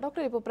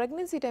டாக்டர், இப்போ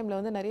ப்ரெக்னென்சி டைமில்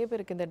வந்து நிறைய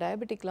பேருக்கு இந்த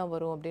டயபெட்டிக்லாம்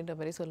வரும் அப்படின்ற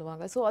மாதிரி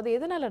சொல்லுவாங்க. ஸோ அது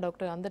எதனால்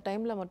டாக்டர் அந்த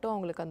டைமில் மட்டும்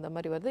அவங்களுக்கு அந்த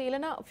மாதிரி வருது,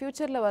 இல்லைனா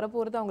ஃப்யூச்சரில்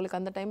வரப்போகிறது அவங்களுக்கு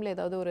அந்த டைமில்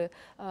ஏதாவது ஒரு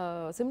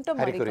சிம்டம்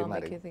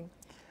மாதிரி?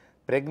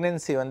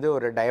 ப்ரெக்னென்சி வந்து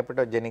ஒரு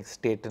டயபெட்டோஜெனிக்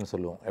ஸ்டேட்டுன்னு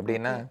சொல்லுவோம்.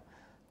 எப்படின்னா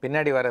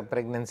பின்னாடி வர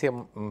ப்ரெக்னென்சியை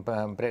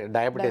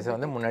டயபெட்டிஸை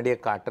வந்து முன்னாடியே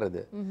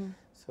காட்டுறது.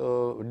 ஸோ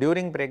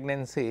டியூரிங்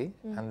ப்ரெக்னென்சி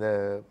அந்த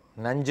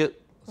நஞ்சு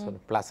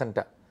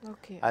பிளசண்டா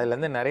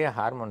அதுலேருந்து நிறைய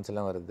ஹார்மோன்ஸ்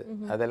எல்லாம் வருது.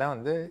 அதெல்லாம்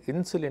வந்து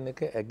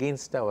இன்சுலினுக்கு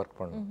அகெயின்ஸ்டாக ஒர்க்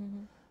பண்ணும்.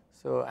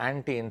 So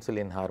anti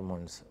insulin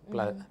hormones,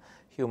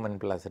 human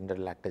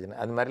placental Lactogen,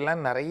 அது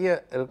மாதிரிலாம் நிறைய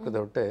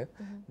இருக்கிறத விட்டு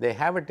they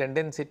have a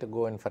tendency to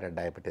go in for a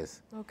diabetes.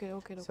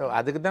 So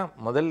அதுக்கு தான்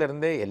முதல்ல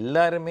இருந்தே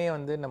எல்லாருமே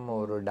வந்து நம்ம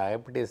ஒரு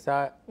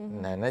டயபெட்டிஸாக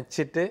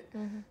நினச்சிட்டு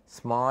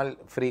ஸ்மால்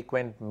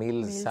ஃப்ரீக்வெண்ட்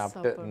மீல்ஸ்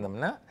சாப்பிட்டு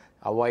இருந்தோம்னா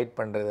அவாய்ட்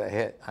பண்ணுறது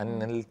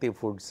அன்ஹெல்த்தி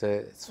ஃபுட்ஸு,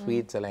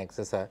 ஸ்வீட்ஸ் எல்லாம்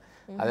எக்ஸஸாக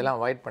அதெல்லாம்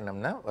அவாய்ட்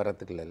பண்ணோம்னா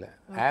வரத்துக்கு இல்லை.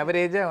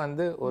 ஆவரேஜாக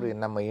வந்து ஒரு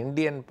நம்ம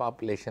Indian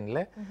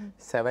பாப்புலேஷனில்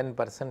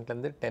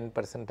 7%லேருந்து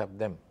 10% of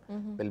them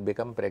will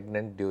become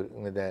pregnant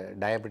during the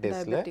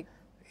டயபெட்டிஸில்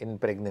in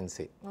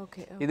pregnancy.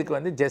 இதுக்கு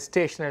வந்து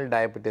ஜெஸ்டேஷனல்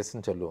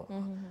டயபெட்டிஸ்ன்னு சொல்லுவோம்.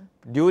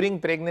 During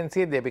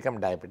pregnancy they become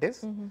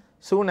diabetes,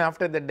 soon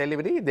after the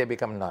delivery they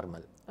become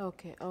normal.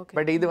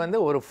 But இது வந்து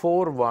ஒரு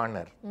ஃபோர்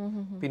வார்னர்.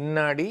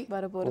 பின்னாடி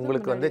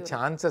உங்களுக்கு வந்து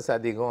சான்சஸ்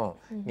அதிகம்.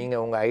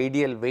 நீங்கள் உங்கள்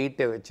ஐடியல்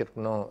வெயிட்டை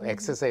வச்சுருக்கணும்,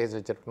 எக்ஸசைஸ்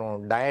வச்சுருக்கணும்,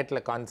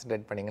 டயட்டில்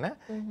கான்சன்ட்ரேட் பண்ணிங்கன்னா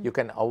யூ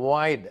கேன்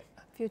அவாய்ட்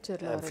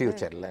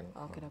ஃபியூச்சரில்.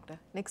 Okay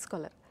doctor. Next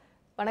caller.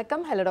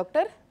 வணக்கம். Hello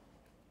doctor.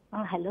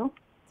 ஹலோ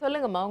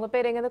சொல்லுங்கம்மா, உங்கள்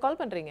பேர் எங்கேருந்து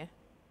கால் பண்ணுறீங்க?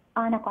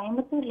 நான்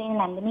கோயம்புத்தூர்லேருந்து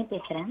நந்தினி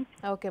பேசுகிறேன்.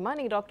 ஓகேம்மா,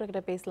 நீங்கள் டாக்டர் கிட்ட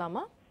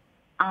பேசலாமா?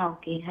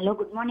 Okay. Hello,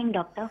 good morning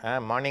doctor.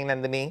 Morning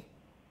Nandini.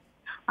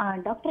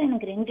 Doctor,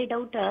 எனக்கு 2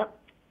 டவுட்டு.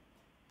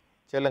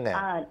 சொல்லுங்க.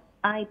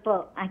 இப்போ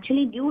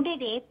ஆக்சுவலி டியூ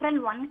டேட் April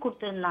 1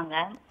 கொடுத்துருந்தாங்க.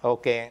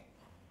 ஓகே.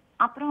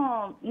 அப்புறம்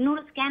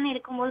இன்னொரு ஸ்கேன்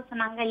எடுக்கும்போது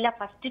சொன்னாங்க இல்ல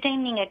ஃபர்ஸ்ட்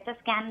டைம் நீங்க எடுத்த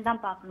ஸ்கேன்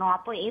தான் பார்க்கணும்,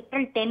 அப்போ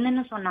April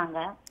 10ன்னு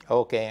சொன்னாங்க.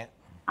 ஓகே.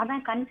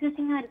 அதான்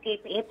கன்ஃபியூசிங்கா இருக்கு.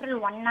 இப்போ April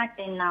 1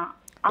 10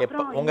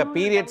 அப்புறம் உங்க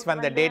பீரியட்ஸ்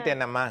வந்த டேட்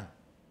என்னம்மா?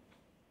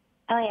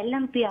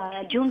 LMP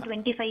June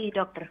 25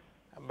 doctor.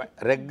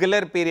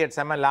 Regular periods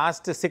அம்மா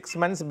லாஸ்ட் 6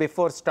 months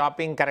பிஃபோர்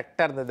ஸ்டாப்பிங்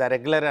கரெக்டா இருந்ததா?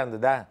 ரெகுலரா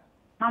இருந்ததா?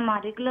 ஆமா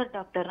ரெகுலர்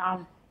டாக்டர்.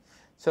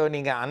 ஸோ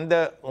நீங்கள் அந்த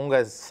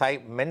உங்கள்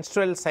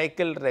மென்ஸ்ட்ரல்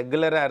சைக்கிள்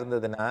ரெகுலராக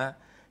இருந்ததுன்னா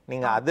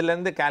நீங்கள்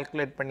அதுலேருந்து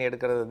கால்குலேட் பண்ணி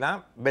எடுக்கிறது தான்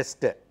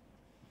பெஸ்ட்டு.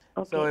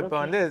 ஸோ இப்போ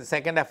வந்து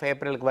 2nd of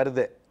April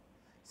வருது.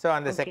 ஸோ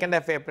அந்த 2nd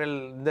of April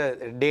இந்த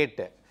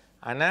டேட்டு.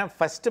 ஆனால்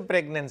ஃபஸ்ட்டு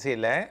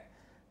ப்ரெக்னென்சியில்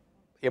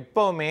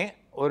எப்போவுமே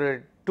ஒரு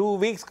 2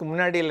 weeks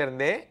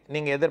முன்னாடியிலேருந்தே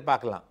நீங்கள்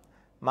எதிர்பார்க்கலாம்.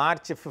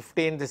 March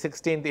 15th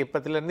 16th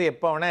இப்போத்துலேருந்து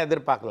எப்போ வேணால்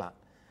எதிர்பார்க்கலாம்.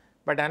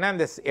 பட் ஆனால்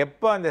அந்த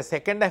எப்போ அந்த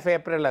 2nd of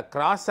April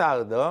கிராஸ்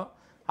ஆகுதோ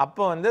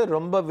அப்போ வந்து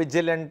ரொம்ப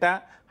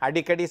விஜிலண்ட்டாக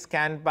அடிக்கடி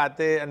ஸ்கேன்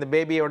பார்த்து அந்த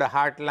பேபியோட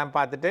ஹார்ட்லாம்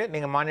பார்த்துட்டு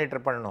நீங்கள்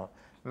மானிட்டர் பண்ணணும்.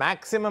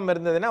 மேக்ஸிமம்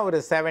இருந்ததுன்னா ஒரு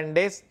 7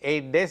 days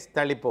 8 days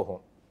தள்ளி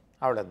போகும்.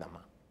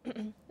 அவ்வளோதாம்மா.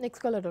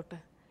 Next caller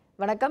doctor.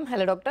 வணக்கம்.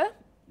 Hello doctor.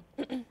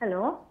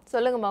 ஹலோ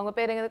சொல்லுங்கம்மா, உங்கள்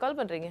பேர் எங்கே கால்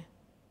பண்ணுறீங்க?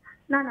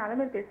 நான்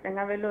நலமே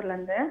பேசுகிறேங்க,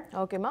 வேலூர்லேருந்து.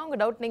 ஓகேம்மா, உங்கள்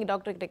டவுட் நீங்கள்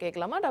டாக்டர் கிட்ட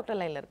கேட்கலாமா? டாக்டர்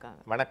லைனில் இருக்காங்க.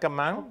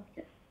 வணக்கம்மா.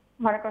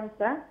 வணக்கம்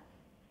சார்.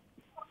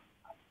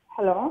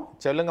 ஹலோ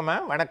சொல்லுங்கம்மா.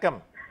 வணக்கம்.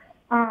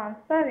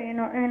 சார்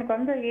எனக்கு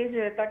வந்து ஏஜ்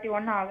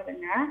 31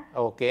 ஆகுதுங்க.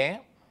 ஓகே.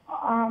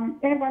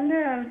 எனக்கு வந்து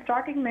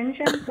ஸ்டார்டிங்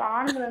மென்ஷன்ஸ்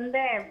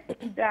ஆனதுலேருந்தே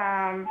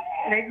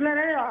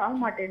ரெகுலராக ஆக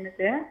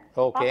மாட்டேங்குது.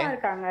 பாப்பா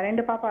இருக்காங்க,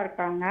 2 பாப்பா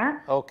இருக்காங்க.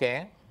 ஓகே.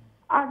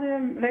 அது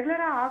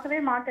ரெகுலராக ஆகவே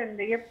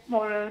மாட்டேங்குது.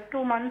 ஒரு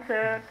 2 months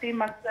 3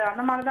 months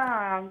அந்த மாதிரி தான்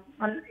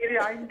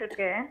ஆகிட்டு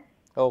இருக்கேன்.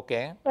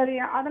 ஓகே. சரி,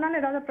 அதனால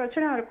ஏதாவது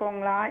பிரச்சனை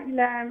இருக்குங்களா,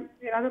 இல்லை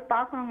ஏதாவது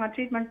பார்க்கணுங்களா,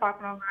 ட்ரீட்மெண்ட்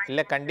பார்க்கணுங்களா?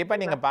 இல்லை,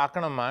 கண்டிப்பாக நீங்கள்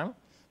பார்க்கணுமா.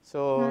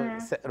 ஸோ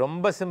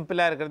ரொம்ப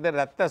சிம்பிளாக இருக்கிறது,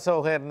 ரத்த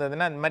சோகை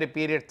இருந்ததுன்னா அந்த மாதிரி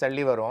பீரியட்ஸ்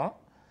தள்ளி வரும்.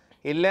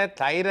 இல்லை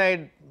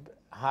தைராய்டு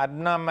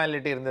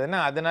அப்நார்மாலிட்டி இருந்ததுன்னா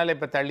அதனால்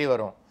இப்போ தள்ளி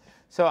வரும்.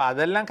 ஸோ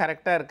அதெல்லாம்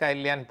கரெக்டாக இருக்கா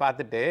இல்லையான்னு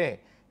பார்த்துட்டு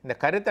இந்த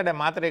கருத்தடை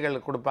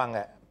மாத்திரைகள் கொடுப்பாங்க.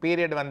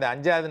 பீரியட் வந்து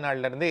 5வது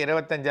நாள்லேருந்து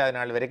 25வது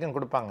நாள் வரைக்கும்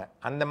கொடுப்பாங்க.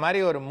 அந்த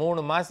மாதிரி ஒரு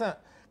 3 மாதம்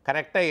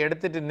கரெக்டாக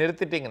எடுத்துகிட்டு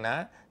நிறுத்திட்டிங்கன்னா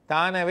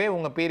தானாகவே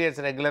உங்கள்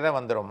பீரியட்ஸ் ரெகுலராக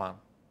வந்துடும்மா.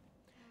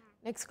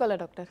 Next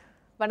caller doctor.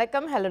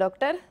 வணக்கம். Hello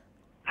doctor.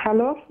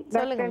 ஹலோ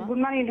சொல்லுங்க.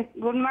 Good morning.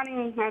 Good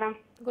morning madam.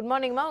 Good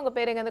மார்னிங்மா, உங்கள்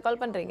பேர் எங்கேருந்து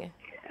கால் பண்ணுறீங்க?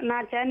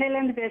 நான் சென்னையில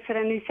இருந்து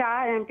பேசுறேன். நிஷா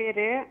என்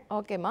பேரு.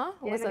 ஓகேம்மா,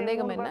 உங்க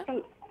சந்தேகம் என்ன?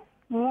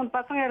 3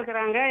 பசங்க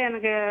இருக்கிறாங்க.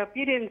 எனக்கு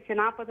பீரியட்ஸ்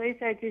 40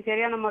 வயசு ஆயிடுச்சு,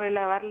 சரியான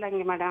முறையில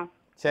வரலங்க மேடம்.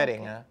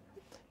 சரிங்க.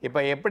 இப்போ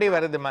எப்படி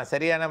வருதுமா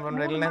சரியான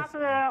முறையில்?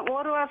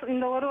 ஒரு வருஷம்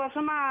இந்த ஒரு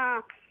வருஷமா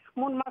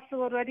 3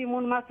 மாசத்துக்கு ஒரு வாட்டி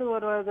 3 மாசத்துக்கு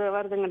ஒரு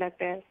வருதுங்க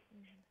டாக்டர்.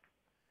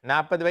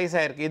 40 வயசு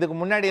ஆயிருக்கு. இதுக்கு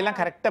முன்னாடி எல்லாம்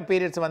கரெக்டா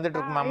பீரியட்ஸ் வந்துட்டு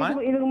இருக்குமாமா?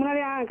 இதுக்கு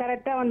முன்னாடி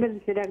கரெக்டா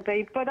வந்துருச்சு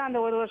டாக்டர். இப்பதான்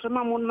அந்த ஒரு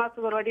வருஷமா 3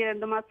 மாசத்துக்கு ஒரு வாட்டி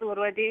 2 மாசத்துக்கு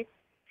ஒரு வாட்டி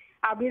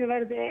அப்படின்னு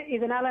வருது.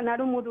 இதனால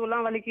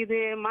நடுமுதுகுலாம் வலிக்குது,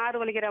 மாறு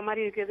வலிக்கிற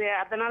மாதிரி இருக்குது.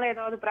 அதனால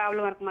ஏதாவது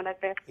ப்ராப்ளம் இருக்குமா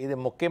டாக்டர்? இது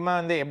முக்கியமா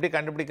வந்து எப்படி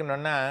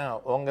கண்டுபிடிக்கணும்னா,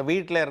 உங்க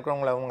வீட்டில்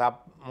இருக்கிறவங்கள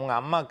உங்க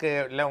அம்மாக்கு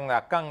இல்லை உங்க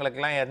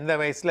அக்காங்களுக்கெல்லாம் எந்த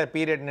வயசுல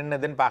பீரியட்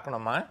நின்னுதுன்னு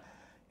பார்க்கணுமா?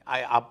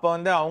 அப்போ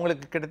வந்து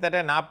அவங்களுக்கு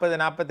கிட்டத்தட்ட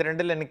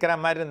 40-42 நிற்கிற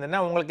மாதிரி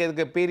இருந்ததுன்னா உங்களுக்கு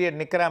இதுக்கு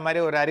பீரியட் நிற்கிற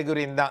மாதிரி ஒரு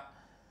அறிகுறின்னு தான்.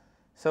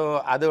 ஸோ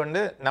அது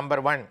வந்து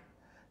நம்பர் 1.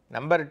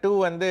 நம்பர் 2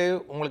 வந்து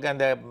உங்களுக்கு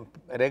அந்த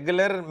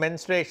ரெகுலர்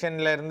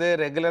மென்ஸ்ட்ரேஷன்லேருந்து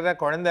ரெகுலராக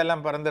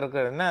குழந்தையெல்லாம்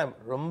பிறந்திருக்கிறதுனா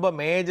ரொம்ப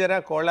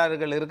மேஜராக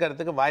கோளாறுகள்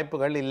இருக்கிறதுக்கு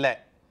வாய்ப்புகள் இல்லை.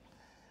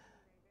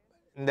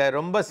 இந்த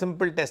ரொம்ப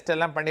சிம்பிள் டெஸ்ட்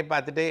எல்லாம் பண்ணி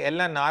பார்த்துட்டு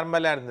எல்லாம்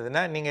நார்மலாக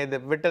இருந்ததுன்னா நீங்கள் இதை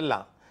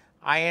விட்டுடலாம்.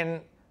 அயன்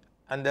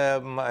அந்த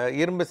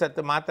இரும்பு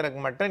சத்து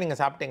மாத்திரைக்கு மட்டும்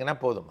நீங்கள் சாப்பிட்டீங்கன்னா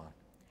போதுமா.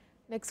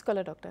 Next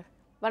caller doctor.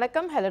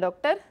 வணக்கம். Hello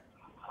doctor.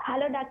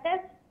 Hello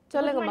doctor.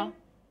 சொல்லுங்கம்மா.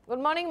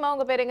 குட் மார்னிங்மா.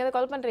 உங்கள் பேர் எங்கேருந்து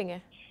கால் பண்ணுறீங்க?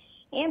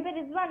 என் பேர்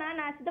ரிஸ்வானா,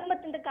 நான்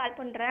சிதம்பரத்துலேருந்து கால்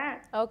பண்ணுறேன்.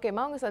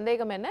 ஓகேம்மா, உங்கள்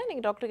சந்தேகம் என்ன?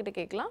 நீங்கள் டாக்டர் கிட்ட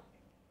கேட்கலாம்.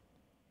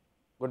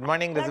 Good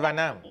morning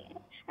Rizwana.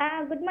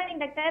 Good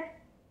morning doctor.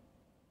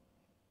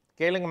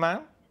 கேளுங்கம்மா.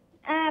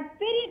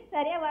 பீரியட்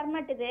சரியா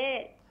வரமாட்டுது.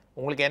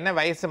 உங்களுக்கு என்ன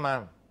வயசுமா?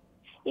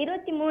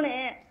 23.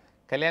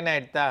 கல்யாணம்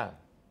ஆயிடுதா?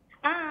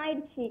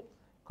 ஆயிடுச்சு.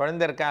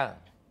 குழந்தை இருக்கா?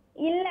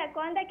 இல்ல,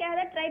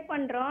 குழந்தைக்காக ட்ரை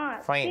பண்றோம்.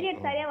 Fine.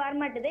 பீரியட் சரியா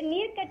வரமாட்டுது,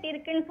 நீர் கட்டி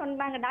இருக்குன்னு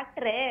சொன்னாங்க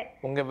டாக்டர்.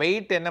 உங்க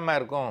வெயிட் என்னமா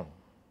இருக்கும்?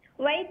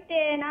 weight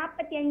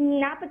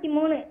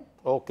 43.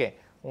 ஓகே,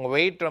 உங்கள்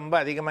வெயிட் ரொம்ப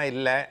அதிகமாக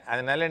இல்லை,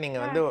 அதனால்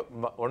நீங்கள் வந்து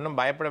ஒன்றும்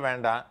பயப்பட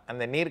வேண்டாம்.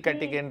 அந்த நீர்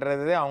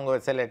கட்டிக்கின்றது அவங்க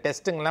சில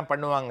டெஸ்ட்டுங்கெலாம்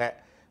பண்ணுவாங்க.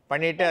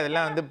 பண்ணிவிட்டு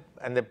அதெல்லாம் வந்து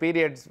அந்த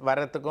பீரியட்ஸ்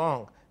வர்றதுக்கும்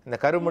இந்த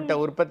கருமுட்டை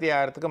உற்பத்தி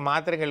ஆகிறதுக்கும்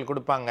மாத்திரைகள்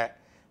கொடுப்பாங்க.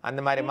 அந்த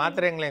மாதிரி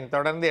மாத்திரைகளை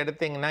தொடர்ந்து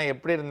எடுத்திங்கன்னா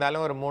எப்படி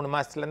இருந்தாலும் ஒரு 3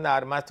 மாதத்துலேருந்து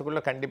 6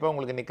 மாதத்துக்குள்ளே கண்டிப்பாக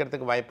உங்களுக்கு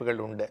நிற்கிறதுக்கு வாய்ப்புகள்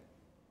உண்டு.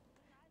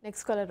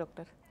 Next caller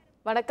doctor.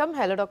 வணக்கம்.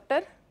 Hello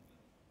doctor.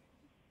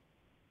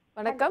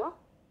 வணக்கம்.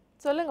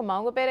 சொல்லுங்கம்மா,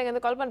 உங்கள் பேர்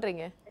எங்கேருந்து கால்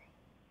பண்ணுறீங்க?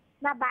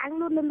 நான்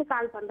பெங்களூர்லேருந்து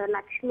கால் பண்ணுறேன்,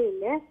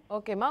 லக்ஷ்மின்னு.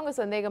 ஓகேம்மா, உங்கள்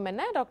சந்தேகம்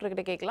என்ன? டாக்டர்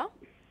கிட்ட கேட்கலாம்.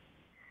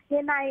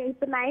 நான்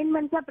இப்போ 9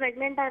 மந்த்ஸாக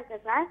ப்ரெக்னெண்ட்டாக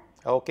இருக்கேன் சார்.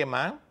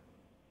 ஓகேம்மா.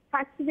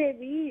 ஃபர்ஸ்ட்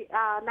பேபி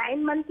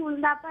 9 மந்த்ஸ்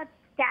உள்ளாப்ப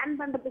ஸ்கேன்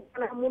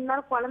பண்ணுறதுக்கு 3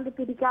 நாள் குழந்தை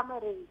பிடிக்காம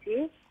இருந்துச்சு.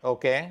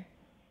 ஓகே.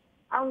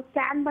 அவங்க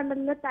ஸ்கேன்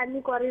பண்ணுறதுல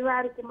தண்ணி குறைவா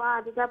இருக்குமா,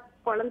 அதுதான்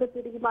குழந்தை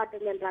பிடிக்க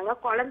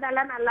மாட்டேங்குன்றாங்க.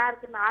 குழந்தெல்லாம் நல்லா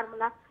இருக்கு,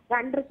 நார்மலாக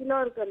 2.5 கிலோ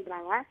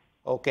இருக்குன்றாங்க.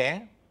 ஓகே.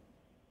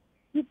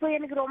 இப்போ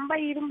எனக்கு ரொம்ப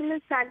இரும்புல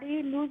சளி,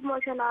 லூஸ்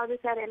மோஷன் ஆகுது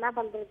சார், என்ன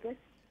பண்ணுறது?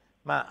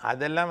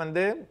 அதெல்லாம்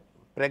வந்து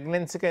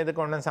ப்ரெக்னென்சிக்கு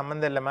எதுக்கு ஒன்றும்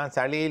சம்மந்தம் இல்லைம்மா.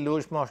 சளி,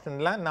 லூஸ்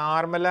மோஷன்லாம்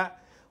நார்மலாக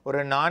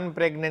ஒரு நான்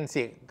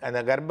ப்ரெக்னென்சி,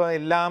 அந்த கர்ப்பம்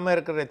இல்லாமல்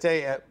இருக்கிறச்ச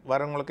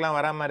வரவங்களுக்குலாம்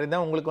வரா மாதிரி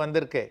தான் உங்களுக்கு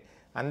வந்திருக்கு.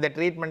 அந்த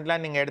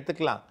ட்ரீட்மெண்ட்லாம் நீங்கள்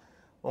எடுத்துக்கலாம்.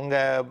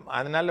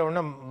 அதனால்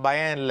ஒன்றும்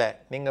பயம் இல்லை.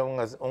 நீங்கள்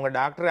உங்கள்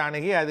டாக்டரை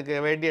அணுகி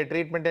அதுக்கு வேண்டிய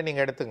ட்ரீட்மெண்ட்டை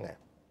நீங்கள் எடுத்துங்க.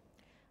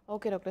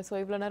 Okay doctor. ஸோ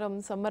இவ்வளோ நேரம்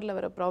சம்மரில்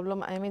வர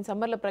ப்ராப்ளம்,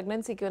 சம்மரில்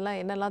ப்ரெக்னன்சிக்கு எல்லாம்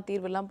என்னெல்லாம்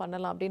தீர்வெல்லாம்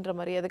பண்ணலாம் அப்படின்ற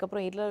மாதிரி,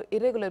 அதுக்கப்புறம்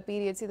இரெகுலர்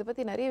பீரியட்ஸ், இதை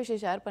பற்றி நிறைய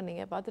விஷயம் ஷேர்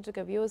பண்ணீங்க. பார்த்துட்டு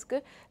இருக்க வியூவர்ஸ்க்கு,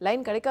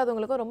 லைன்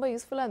கிடைக்காதவங்களுக்கும் ரொம்ப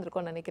யூஸ்ஃபுல்லாக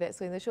இருந்திருக்கும்னு நினைக்கிறேன்.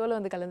 ஸோ இந்த ஷோவில்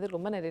வந்து கலந்து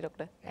ரொம்ப நன்றி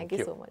டாக்டர்.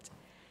 Thank you so much.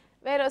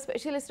 வேறு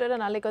ஸ்பெஷலிஸ்டோட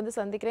நாளைக்கு வந்து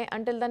சந்திக்கிறேன்.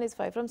 அண்டில் தான் இஸ்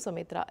 5 ஃப்ரம்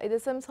சுமித்ரா. இது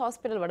சிம்ஸ்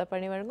ஹாஸ்பிட்டல்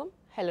வடபழனி வழங்கும்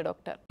ஹலோ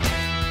டாக்டர்.